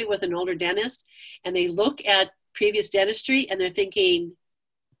associate with an older dentist and they look at previous dentistry and they're thinking,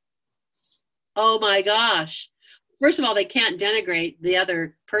 oh my gosh. First of all, they can't denigrate the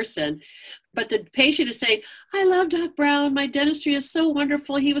other person, but the patient is saying, I love Doc Brown. My dentistry is so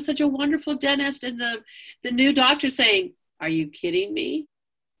wonderful. He was such a wonderful dentist. And the new doctor saying, are you kidding me?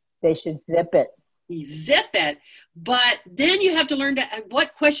 They should zip it. Zip it. But then you have to learn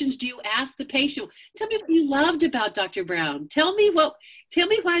what questions do you ask the patient? Tell me what you loved about Dr. Brown. Tell me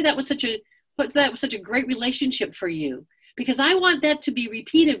why that was such a great relationship for you, because I want that to be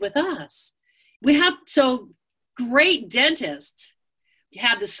repeated with us. We have great dentists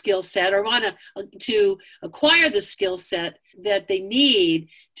have the skill set or want to acquire the skill set that they need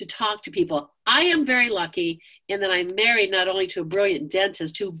to talk to people. I am very lucky in that I'm married not only to a brilliant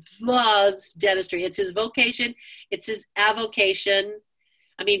dentist who loves dentistry. It's his vocation. It's his avocation.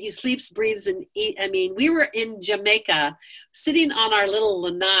 I mean, he sleeps, breathes, and eats. I mean, we were in Jamaica sitting on our little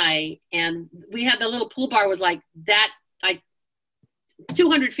lanai, and we had the little pool bar was like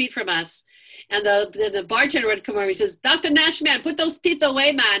 200 feet from us. And the bartender would come over. He says, Dr. Nash, man, put those teeth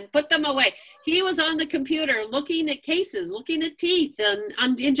away, man. Put them away. He was on the computer looking at cases, looking at teeth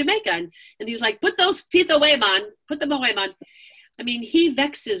in Jamaica. And he was like, put those teeth away, man. Put them away, man. I mean, he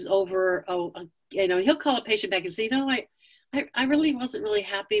vexes over, he'll call a patient back and say, I really wasn't really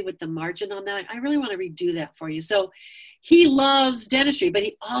happy with the margin on that. I really want to redo that for you. So he loves dentistry, but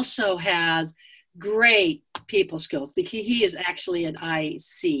he also has great people skills because he is actually an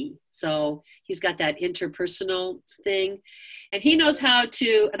IC. So he's got that interpersonal thing and he knows how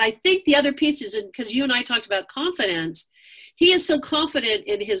to, and I think the other piece is because you and I talked about confidence. He is so confident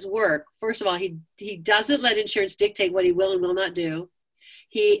in his work. First of all, he doesn't let insurance dictate what he will and will not do.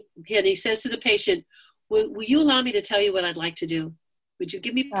 He says to the patient, will you allow me to tell you what I'd like to do? Would you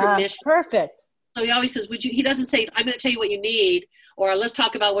give me permission? Perfect. So he always says, he doesn't say, I'm going to tell you what you need, or let's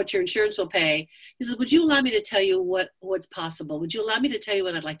talk about what your insurance will pay. He says, would you allow me to tell you what's possible? Would you allow me to tell you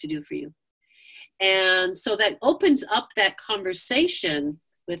what I'd like to do for you? And so that opens up that conversation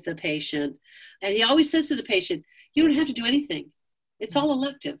with the patient. And he always says to the patient, you don't have to do anything. It's all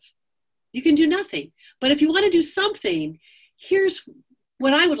elective. You can do nothing. But if you want to do something, here's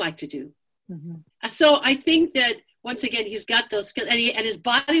what I would like to do. Mm-hmm. So I think that once again, he's got those skills and his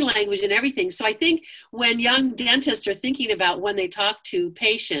body language and everything. So I think when young dentists are thinking about when they talk to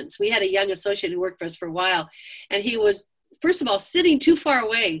patients, we had a young associate who worked for us for a while, and he was, first of all, sitting too far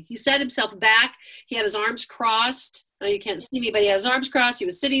away. He sat himself back. He had his arms crossed. Now you can't see me, but he had his arms crossed. He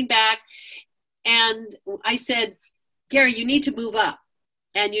was sitting back. And I said, Gary, you need to move up.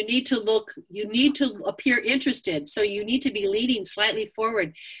 and you need to appear interested. So you need to be leaning slightly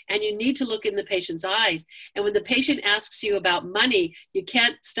forward, and you need to look in the patient's eyes. And when the patient asks you about money, you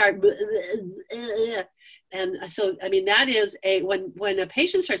can't start. And so, I mean, that is when a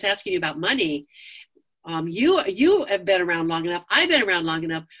patient starts asking you about money, you have been around long enough. I've been around long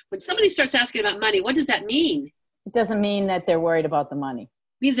enough. When somebody starts asking about money, what does that mean? It doesn't mean that they're worried about the money.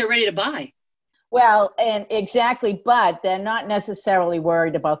 It means they're ready to buy. Well, and exactly, but they're not necessarily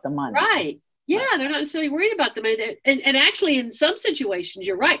worried about the money. Right. Yeah, they're not necessarily worried about the money. And actually, in some situations,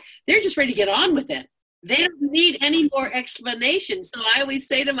 you're right. They're just ready to get on with it. They don't need any more explanation. So I always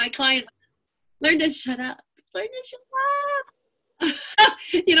say to my clients, learn to shut up. Learn to shut up.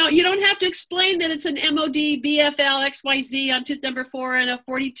 You don't have to explain that it's an MOD, BFL, XYZ on tooth number 4 and a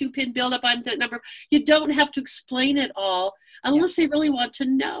 42-pin buildup on tooth number. You don't have to explain it all unless they really want to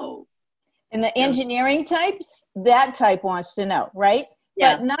know. And the engineering types, that type wants to know, right?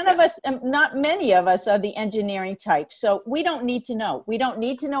 Yeah. But none of us, not many of us are the engineering type. So we don't need to know. We don't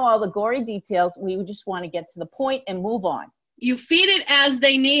need to know all the gory details. We just want to get to the point and move on. You feed it as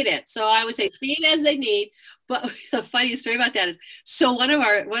they need it. So I would say feed as they need. But the funny story about that is, so one of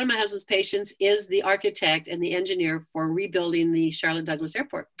my husband's patients is the architect and the engineer for rebuilding the Charlotte Douglas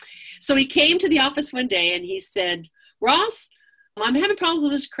Airport. So he came to the office one day and he said, Ross, I'm having problems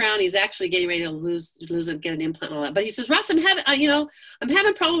with this crown. He's actually getting ready to lose and get an implant and all that. But he says, Ross, I'm having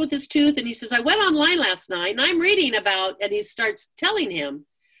a problem with this tooth. And he says, I went online last night and I'm reading about, and he starts telling him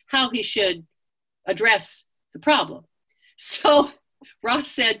how he should address the problem. So Ross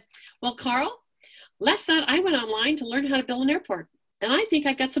said, well, Carl, last night I went online to learn how to build an airport. And I think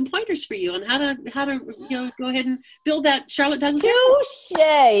I've got some pointers for you on how to go ahead and build that Charlotte Douglas Airport.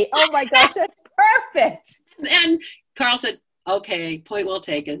 Touche. Oh my gosh, that's perfect. And Carl said, okay, point well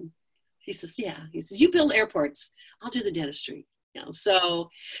taken. He says, yeah. He says, you build airports, I'll do the dentistry. So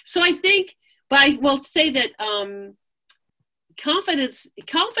I think, but I will say that confidence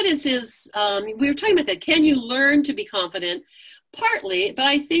is, we were talking about that. Can you learn to be confident? Partly, but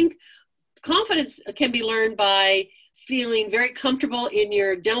I think confidence can be learned by feeling very comfortable in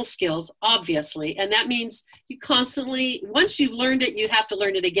your dental skills, obviously. And that means you constantly, once you've learned it, you have to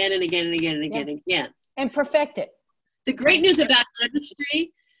learn it again and again and again and again and again. And perfect it. The great news about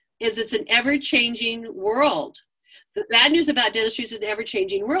dentistry is it's an ever-changing world. The bad news about dentistry is an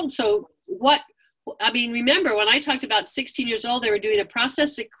ever-changing world. So remember when I talked about 16 years old, they were doing a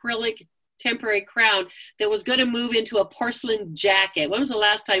processed acrylic temporary crown that was going to move into a porcelain jacket. When was the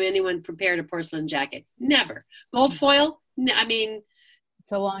last time anyone prepared a porcelain jacket? Never. Gold foil? It's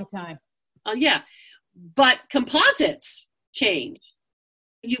a long time. Yeah. But composites change.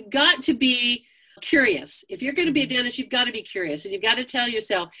 You've got to be curious. If you're going to be a dentist, you've got to be curious, and you've got to tell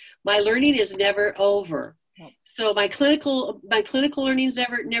yourself, my learning is never over. So my clinical learning is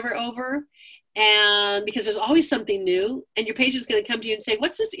never over. And because there's always something new, and your patient's going to come to you and say,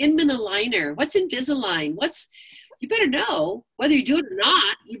 what's this Inman aligner? What's Invisalign? You better know whether you do it or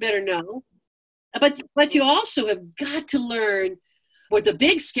not. You better know. But you also have got to learn what the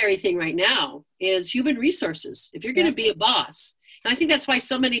big scary thing right now is human resources. If you're going to be a boss, and I think that's why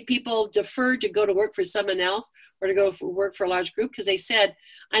so many people defer to go to work for someone else or to go work for a large group, because they said,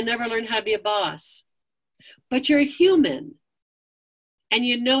 I never learned how to be a boss. But you're a human. And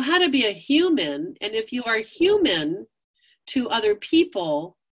you know how to be a human. And if you are human to other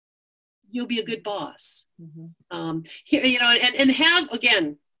people, you'll be a good boss. Mm-hmm. And have,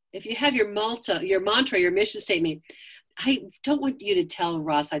 again, if you have your mantra, your mission statement, I don't want you to tell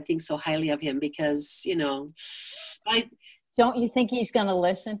Ross I think so highly of him because, Don't you think he's going to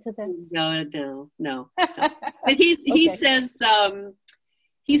listen to this? No. So, but he says to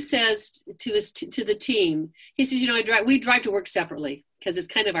the team, he says, we drive to work separately because it's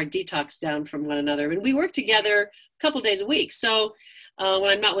kind of our detox down from one another. And we work together a couple days a week. So when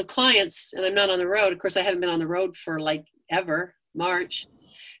I'm not with clients and I'm not on the road, of course, I haven't been on the road for ever, March.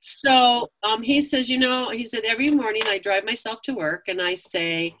 So he says, he said, every morning I drive myself to work and I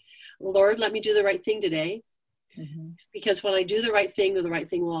say, Lord, let me do the right thing today. Mm-hmm. Because when I do the right thing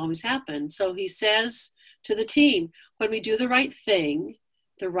will always happen. So he says to the team, when we do the right thing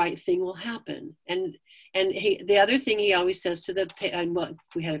will happen. And the other thing he always says to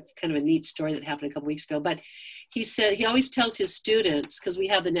we had kind of a neat story that happened a couple weeks ago, but he said, he always tells his students, because we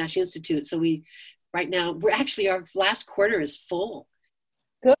have the Nash Institute. So right now, our last quarter is full.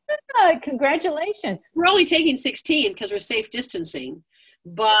 Good. Congratulations. We're only taking 16 because we're safe distancing,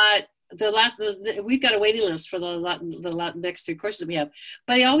 but we've got a waiting list for the next 3 courses that we have.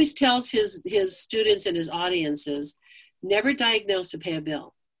 But he always tells his students and his audiences, never diagnose to pay a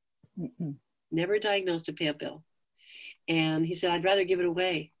bill. Mm-mm. Never diagnose to pay a bill. And he said, I'd rather give it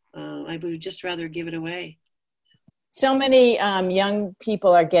away. I would just rather give it away. So many young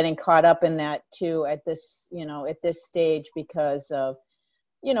people are getting caught up in that too at this, at this stage because of,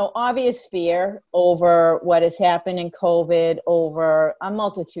 obvious fear over what has happened in COVID, over a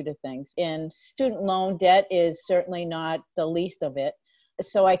multitude of things. And student loan debt is certainly not the least of it.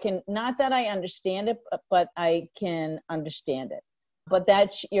 So not that I understand it, but I can understand it. But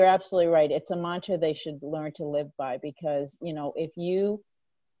you're absolutely right. It's a mantra they should learn to live by, because, if you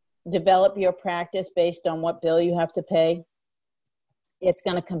develop your practice based on what bill you have to pay, it's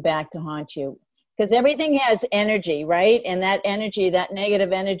going to come back to haunt you. Because everything has energy, right? And that energy, that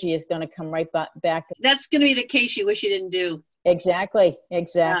negative energy, is going to come right back. That's going to be the case you wish you didn't do. Exactly.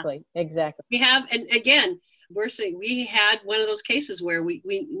 We have, and again, we're saying we had one of those cases where we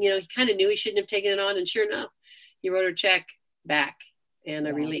he kind of knew he shouldn't have taken it on, and sure enough, he wrote a check back and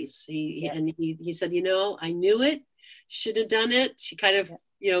a release. He said, I knew it, should have done it. She kind of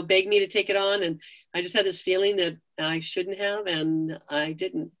begged me to take it on, and I just had this feeling that I shouldn't have, and I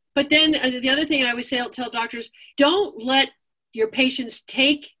didn't. But then the other thing I always tell doctors, don't let your patients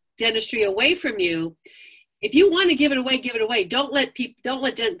take dentistry away from you. If you want to give it away, give it away. Don't let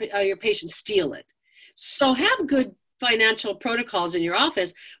your patients steal it. So have good financial protocols in your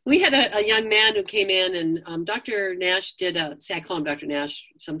office. We had a young man who came in, and Dr. Nash did I call him Dr. Nash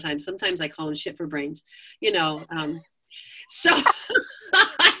sometimes. Sometimes I call him shit for brains, so,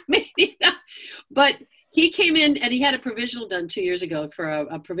 but he came in and he had a provisional done 2 years ago for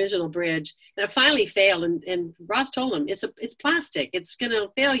a provisional bridge, and it finally failed. And Ross told him, it's plastic. It's going to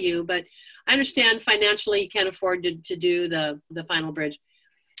fail you, but I understand financially you can't afford to do the final bridge.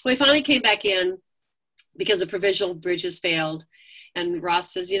 Well, he finally came back in because the provisional bridge has failed. And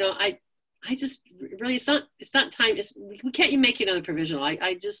Ross says, I just really, it's not time. We can't make it on a provisional.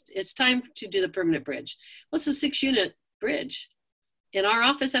 It's time to do the permanent bridge. What's a 6-unit bridge? In our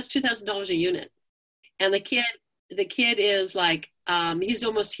office, that's $2,000 a unit. And the kid is like,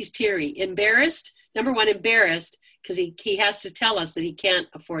 he's teary, embarrassed. Number one, embarrassed because he has to tell us that he can't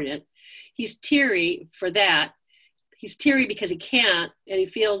afford it. He's teary for that. He's teary because he can't, and he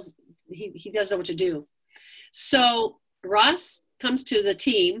feels he doesn't know what to do. So Ross comes to the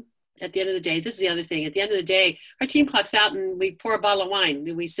team at the end of the day. This is the other thing. At the end of the day, our team clocks out and we pour a bottle of wine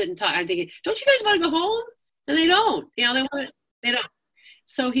and we sit and talk. I'm thinking, don't you guys want to go home? And they don't. They don't.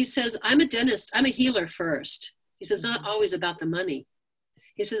 So he says, I'm a dentist. I'm a healer first. He says, not always about the money.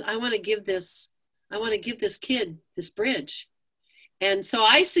 He says, I want to give this kid this bridge. And so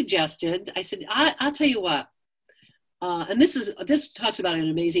I said, I'll tell you what. And this talks about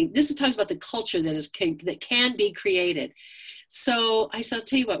talks about the culture that can be created. So I said, I'll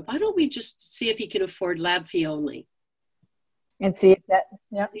tell you what, why don't we just see if he can afford lab fee only? And see if that,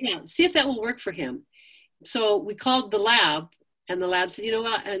 see if that will work for him. So we called the lab, and the lab said, you know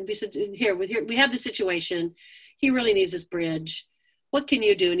what? And we said, here, we have the situation. He really needs this bridge. What can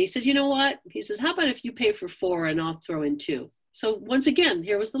you do? And he said, you know what? He says, how about if you pay for 4 and I'll throw in 2? So once again,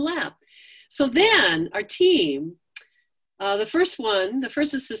 here was the lab. So then our team, the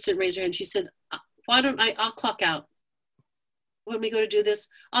first assistant raised her hand. She said, why don't I'll clock out. When we go to do this,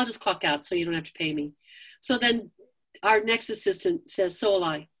 I'll just clock out so you don't have to pay me. So then our next assistant says, so will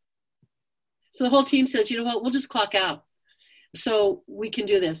I. So the whole team says, you know what, we'll just clock out so we can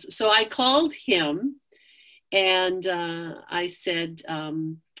do this. So I called him and I said,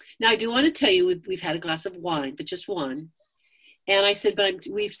 now I do want to tell you, we've had a glass of wine, but just one. And I said, but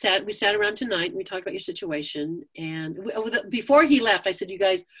we sat around tonight and we talked about your situation. And before he left, I said, you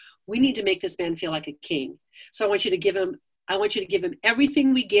guys, we need to make this man feel like a king. So I want you to give him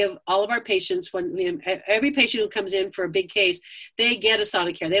everything we give all of our patients. Every patient who comes in for a big case, they get a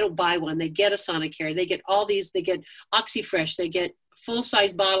Sonicare. They don't buy one. They get a Sonicare. They get all these. They get OxyFresh. They get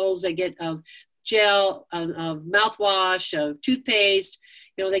full-size bottles. They get of gel, of mouthwash, of toothpaste.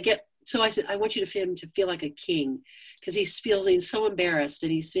 They get. So I said, I want you to feel like a king, because he's feeling so embarrassed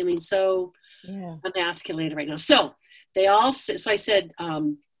and he's feeling so emasculated right now. So I said,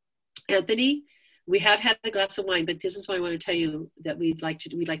 Anthony, we have had a glass of wine, but this is what I want to tell you that we'd like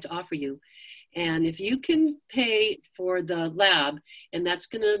to offer you. And if you can pay for the lab, and that's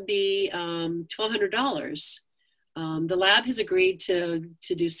going to be $1,200, the lab has agreed to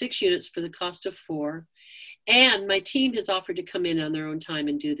do 6 units for the cost of 4. And my team has offered to come in on their own time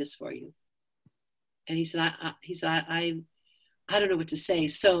and do this for you. And he said, I don't know what to say.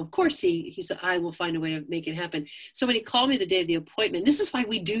 So of course he said, I will find a way to make it happen. So when he called me the day of the appointment, this is why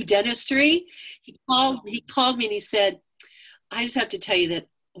we do dentistry. He called me and he said, I just have to tell you that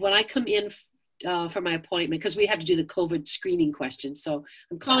when I come in for my appointment, because we have to do the COVID screening questions. So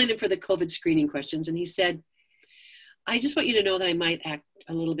I'm calling him for the COVID screening questions. And he said, I just want you to know that I might act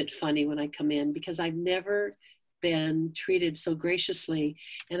a little bit funny when I come in, because I've never been treated so graciously,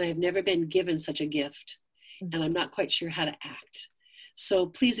 and I've never been given such a gift, and I'm not quite sure how to act. So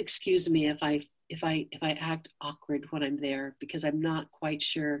please excuse me if I act awkward when I'm there, because I'm not quite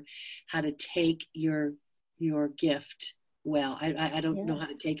sure how to take your gift well. I don't know how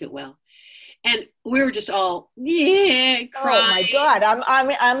to take it well. And we were just all crying. Oh my God,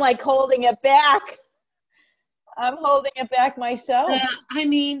 I'm like holding it back. I'm holding it back myself. I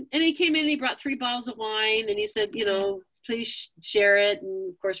mean, and he came in and he brought 3 bottles of wine, and he said, please share it.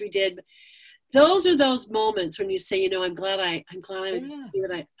 And of course we did. Those are those moments when you say, I'm glad I do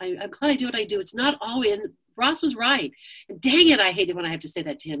what I'm glad I do what I do. It's not always, and Ross was right. And dang it, I hate it when I have to say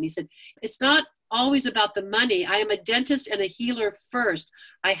that to him. He said, it's not always about the money. I am a dentist and a healer first.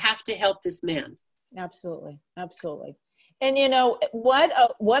 I have to help this man. Absolutely. Absolutely. And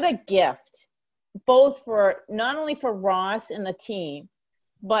what a gift, both for not only for Ross and the team,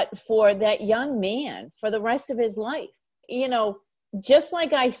 but for that young man for the rest of his life. Just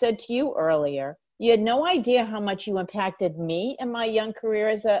like I said to you earlier, you had no idea how much you impacted me in my young career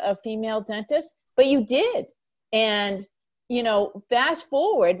as a female dentist, but you did. And, fast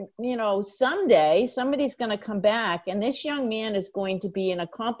forward, someday somebody's going to come back, and this young man is going to be an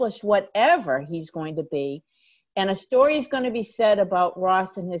accomplished whatever he's going to be. And a story is going to be said about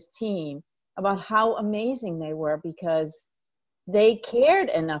Ross and his team, about how amazing they were because they cared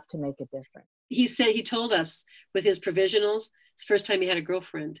enough to make a difference. He told us with his provisionals, it's the first time he had a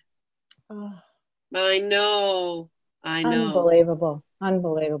girlfriend. Oh, I know. Unbelievable.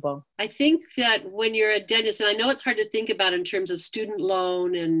 I think that when you're a dentist, and I know it's hard to think about in terms of student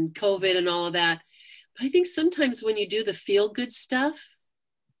loan and COVID and all of that, but I think sometimes when you do the feel-good stuff,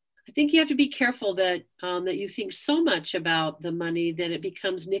 I think you have to be careful that that you think so much about the money that it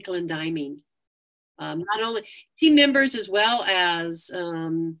becomes nickel and diming. Not only team members as well as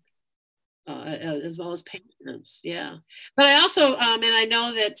patients. Yeah. But I also, and I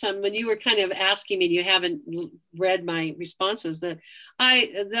know that when you were kind of asking me, and you haven't read my responses, that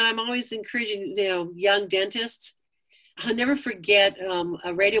I'm always encouraging, young dentists. I'll never forget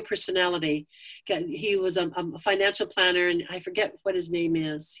a radio personality. He was a financial planner, and I forget what his name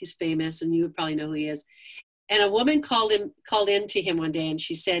is. He's famous, and you would probably know who he is. And a woman called in to him one day, and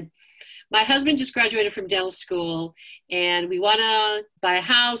she said, my husband just graduated from dental school, and we want to buy a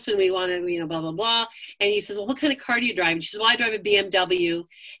house, and we want to, blah, blah, blah. And he says, well, what kind of car do you drive? And she says, well, I drive a BMW,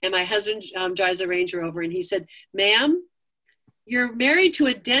 and my husband drives a Range Rover. And he said, ma'am, you're married to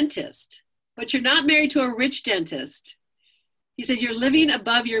a dentist, but you're not married to a rich dentist. He said, you're living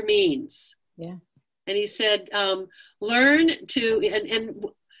above your means. Yeah. And he said, learn to, and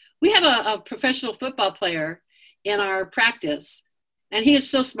we have a professional football player in our practice. And he is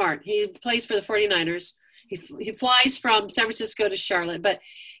so smart. He plays for the 49ers. He flies from San Francisco to Charlotte, but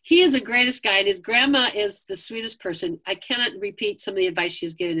he is the greatest guy. And his grandma is the sweetest person. I cannot repeat some of the advice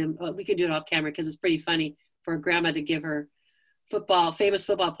she's given him. We can do it off camera because it's pretty funny for a grandma to give her famous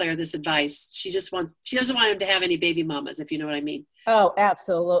football player this advice. She doesn't want him to have any baby mamas, if you know what I mean. Oh,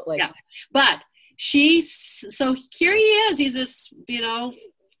 absolutely. Yeah. But so here he is. He's this,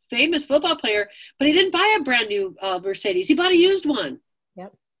 famous football player, but he didn't buy a brand new Mercedes. He bought a used one.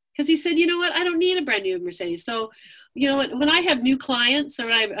 Yep. Because he said, I don't need a brand new Mercedes. So, when I have new clients,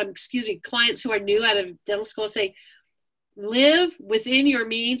 or clients who are new out of dental school, say, live within your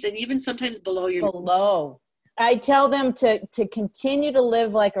means, and even sometimes below your means. I tell them to continue to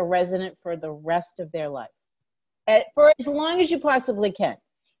live like a resident for the rest of their life, for as long as you possibly can.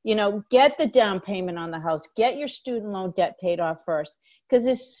 Get the down payment on the house, get your student loan debt paid off first. Because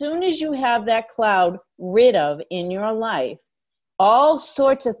as soon as you have that cloud rid of in your life, all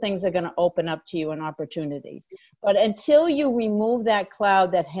sorts of things are going to open up to you and opportunities. But until you remove that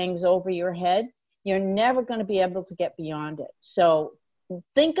cloud that hangs over your head, you're never going to be able to get beyond it. So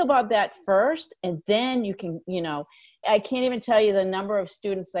think about that first, and then you can, I can't even tell you the number of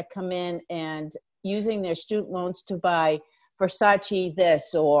students that come in and using their student loans to buy Versace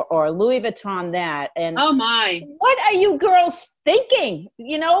this or Louis Vuitton that. And oh my, what are you girls thinking?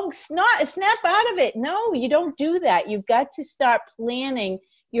 Snap out of it. No, you don't do that. You've got to start planning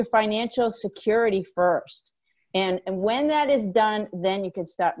your financial security first. And when that is done, then you can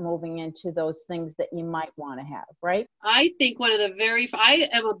start moving into those things that you might want to have, right? I think I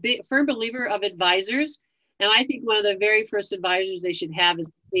am a big firm believer of advisors. And I think one of the very first advisors they should have is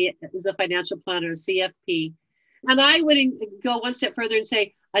a financial planner, a CFP. And I would go one step further and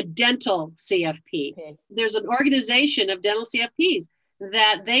say a dental CFP. Okay. There's an organization of dental CFPs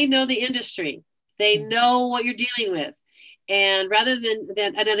that they know the industry. They know what you're dealing with. And rather than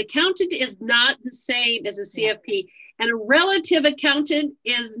an accountant is not the same as a CFP. And a relative accountant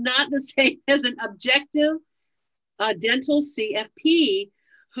is not the same as an objective dental CFP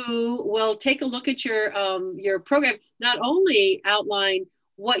who will take a look at your program, not only outline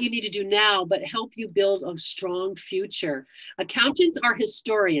what you need to do now, but help you build a strong future. Accountants are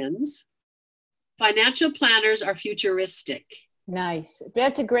historians. Financial planners are futuristic. Nice.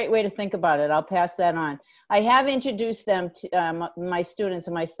 That's a great way to think about it. I'll pass that on. I have introduced them to my students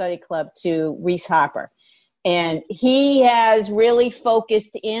in my study club to Reese Harper. And he has really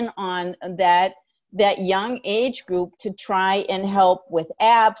focused in on that young age group to try and help with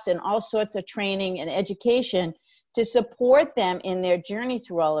apps and all sorts of training and education to support them in their journey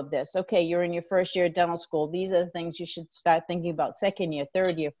through all of this. Okay, you're in your first year of dental school. These are the things you should start thinking about second year,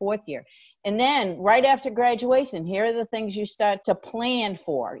 third year, fourth year. And then right after graduation, here are the things you start to plan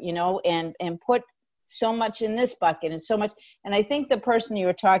for, and put so much in this bucket and so much. And I think the person you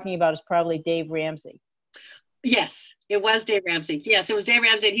were talking about is probably Dave Ramsey. Yes, it was Dave Ramsey. Yes, it was Dave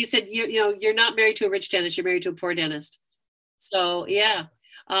Ramsey. And he said, you're not married to a rich dentist, you're married to a poor dentist. So, yeah.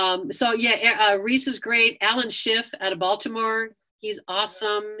 Reese is great. Alan Schiff out of Baltimore. He's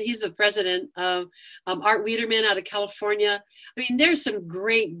awesome. He's the president of Art Wiederman out of California. I mean, there's some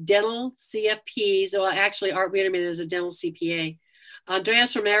great dental CFPs. Well, actually, Art Wiederman is a dental CPA.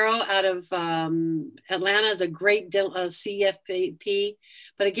 Andreas Romero out of Atlanta is a great dental CFP.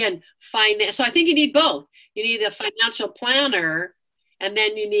 But again, so I think you need both. You need a financial planner, and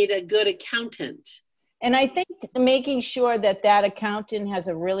then you need a good accountant. And I think making sure that accountant has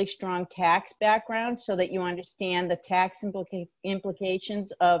a really strong tax background so that you understand the tax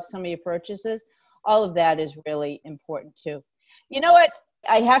implications of some of your purchases, all of that is really important too. You know what?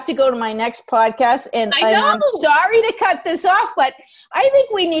 I have to go to my next podcast, and I'm sorry to cut this off, but I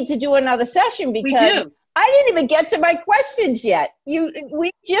think we need to do another session because I didn't even get to my questions yet.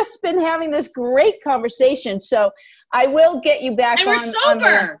 We've just been having this great conversation, so I will get you back. And we're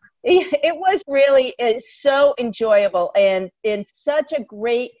sober. It was really so enjoyable and in such a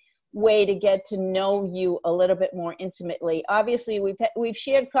great way to get to know you a little bit more intimately. Obviously, we've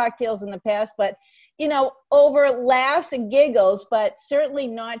shared cocktails in the past, but over laughs and giggles, but certainly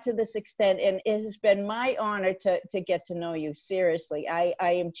not to this extent. And it has been my honor to get to know you. Seriously, I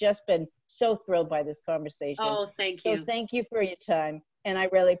am just been so thrilled by this conversation. Oh, thank you. So thank you for your time, and I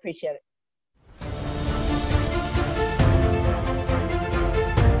really appreciate it.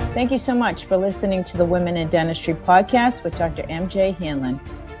 Thank you so much for listening to the Women in Dentistry podcast with Dr. MJ Hanlon.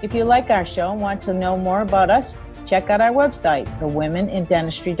 If you like our show and want to know more about us, check out our website,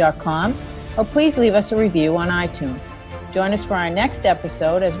 thewomenindentistry.com, or please leave us a review on iTunes. Join us for our next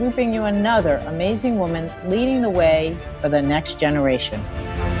episode as we bring you another amazing woman leading the way for the next generation.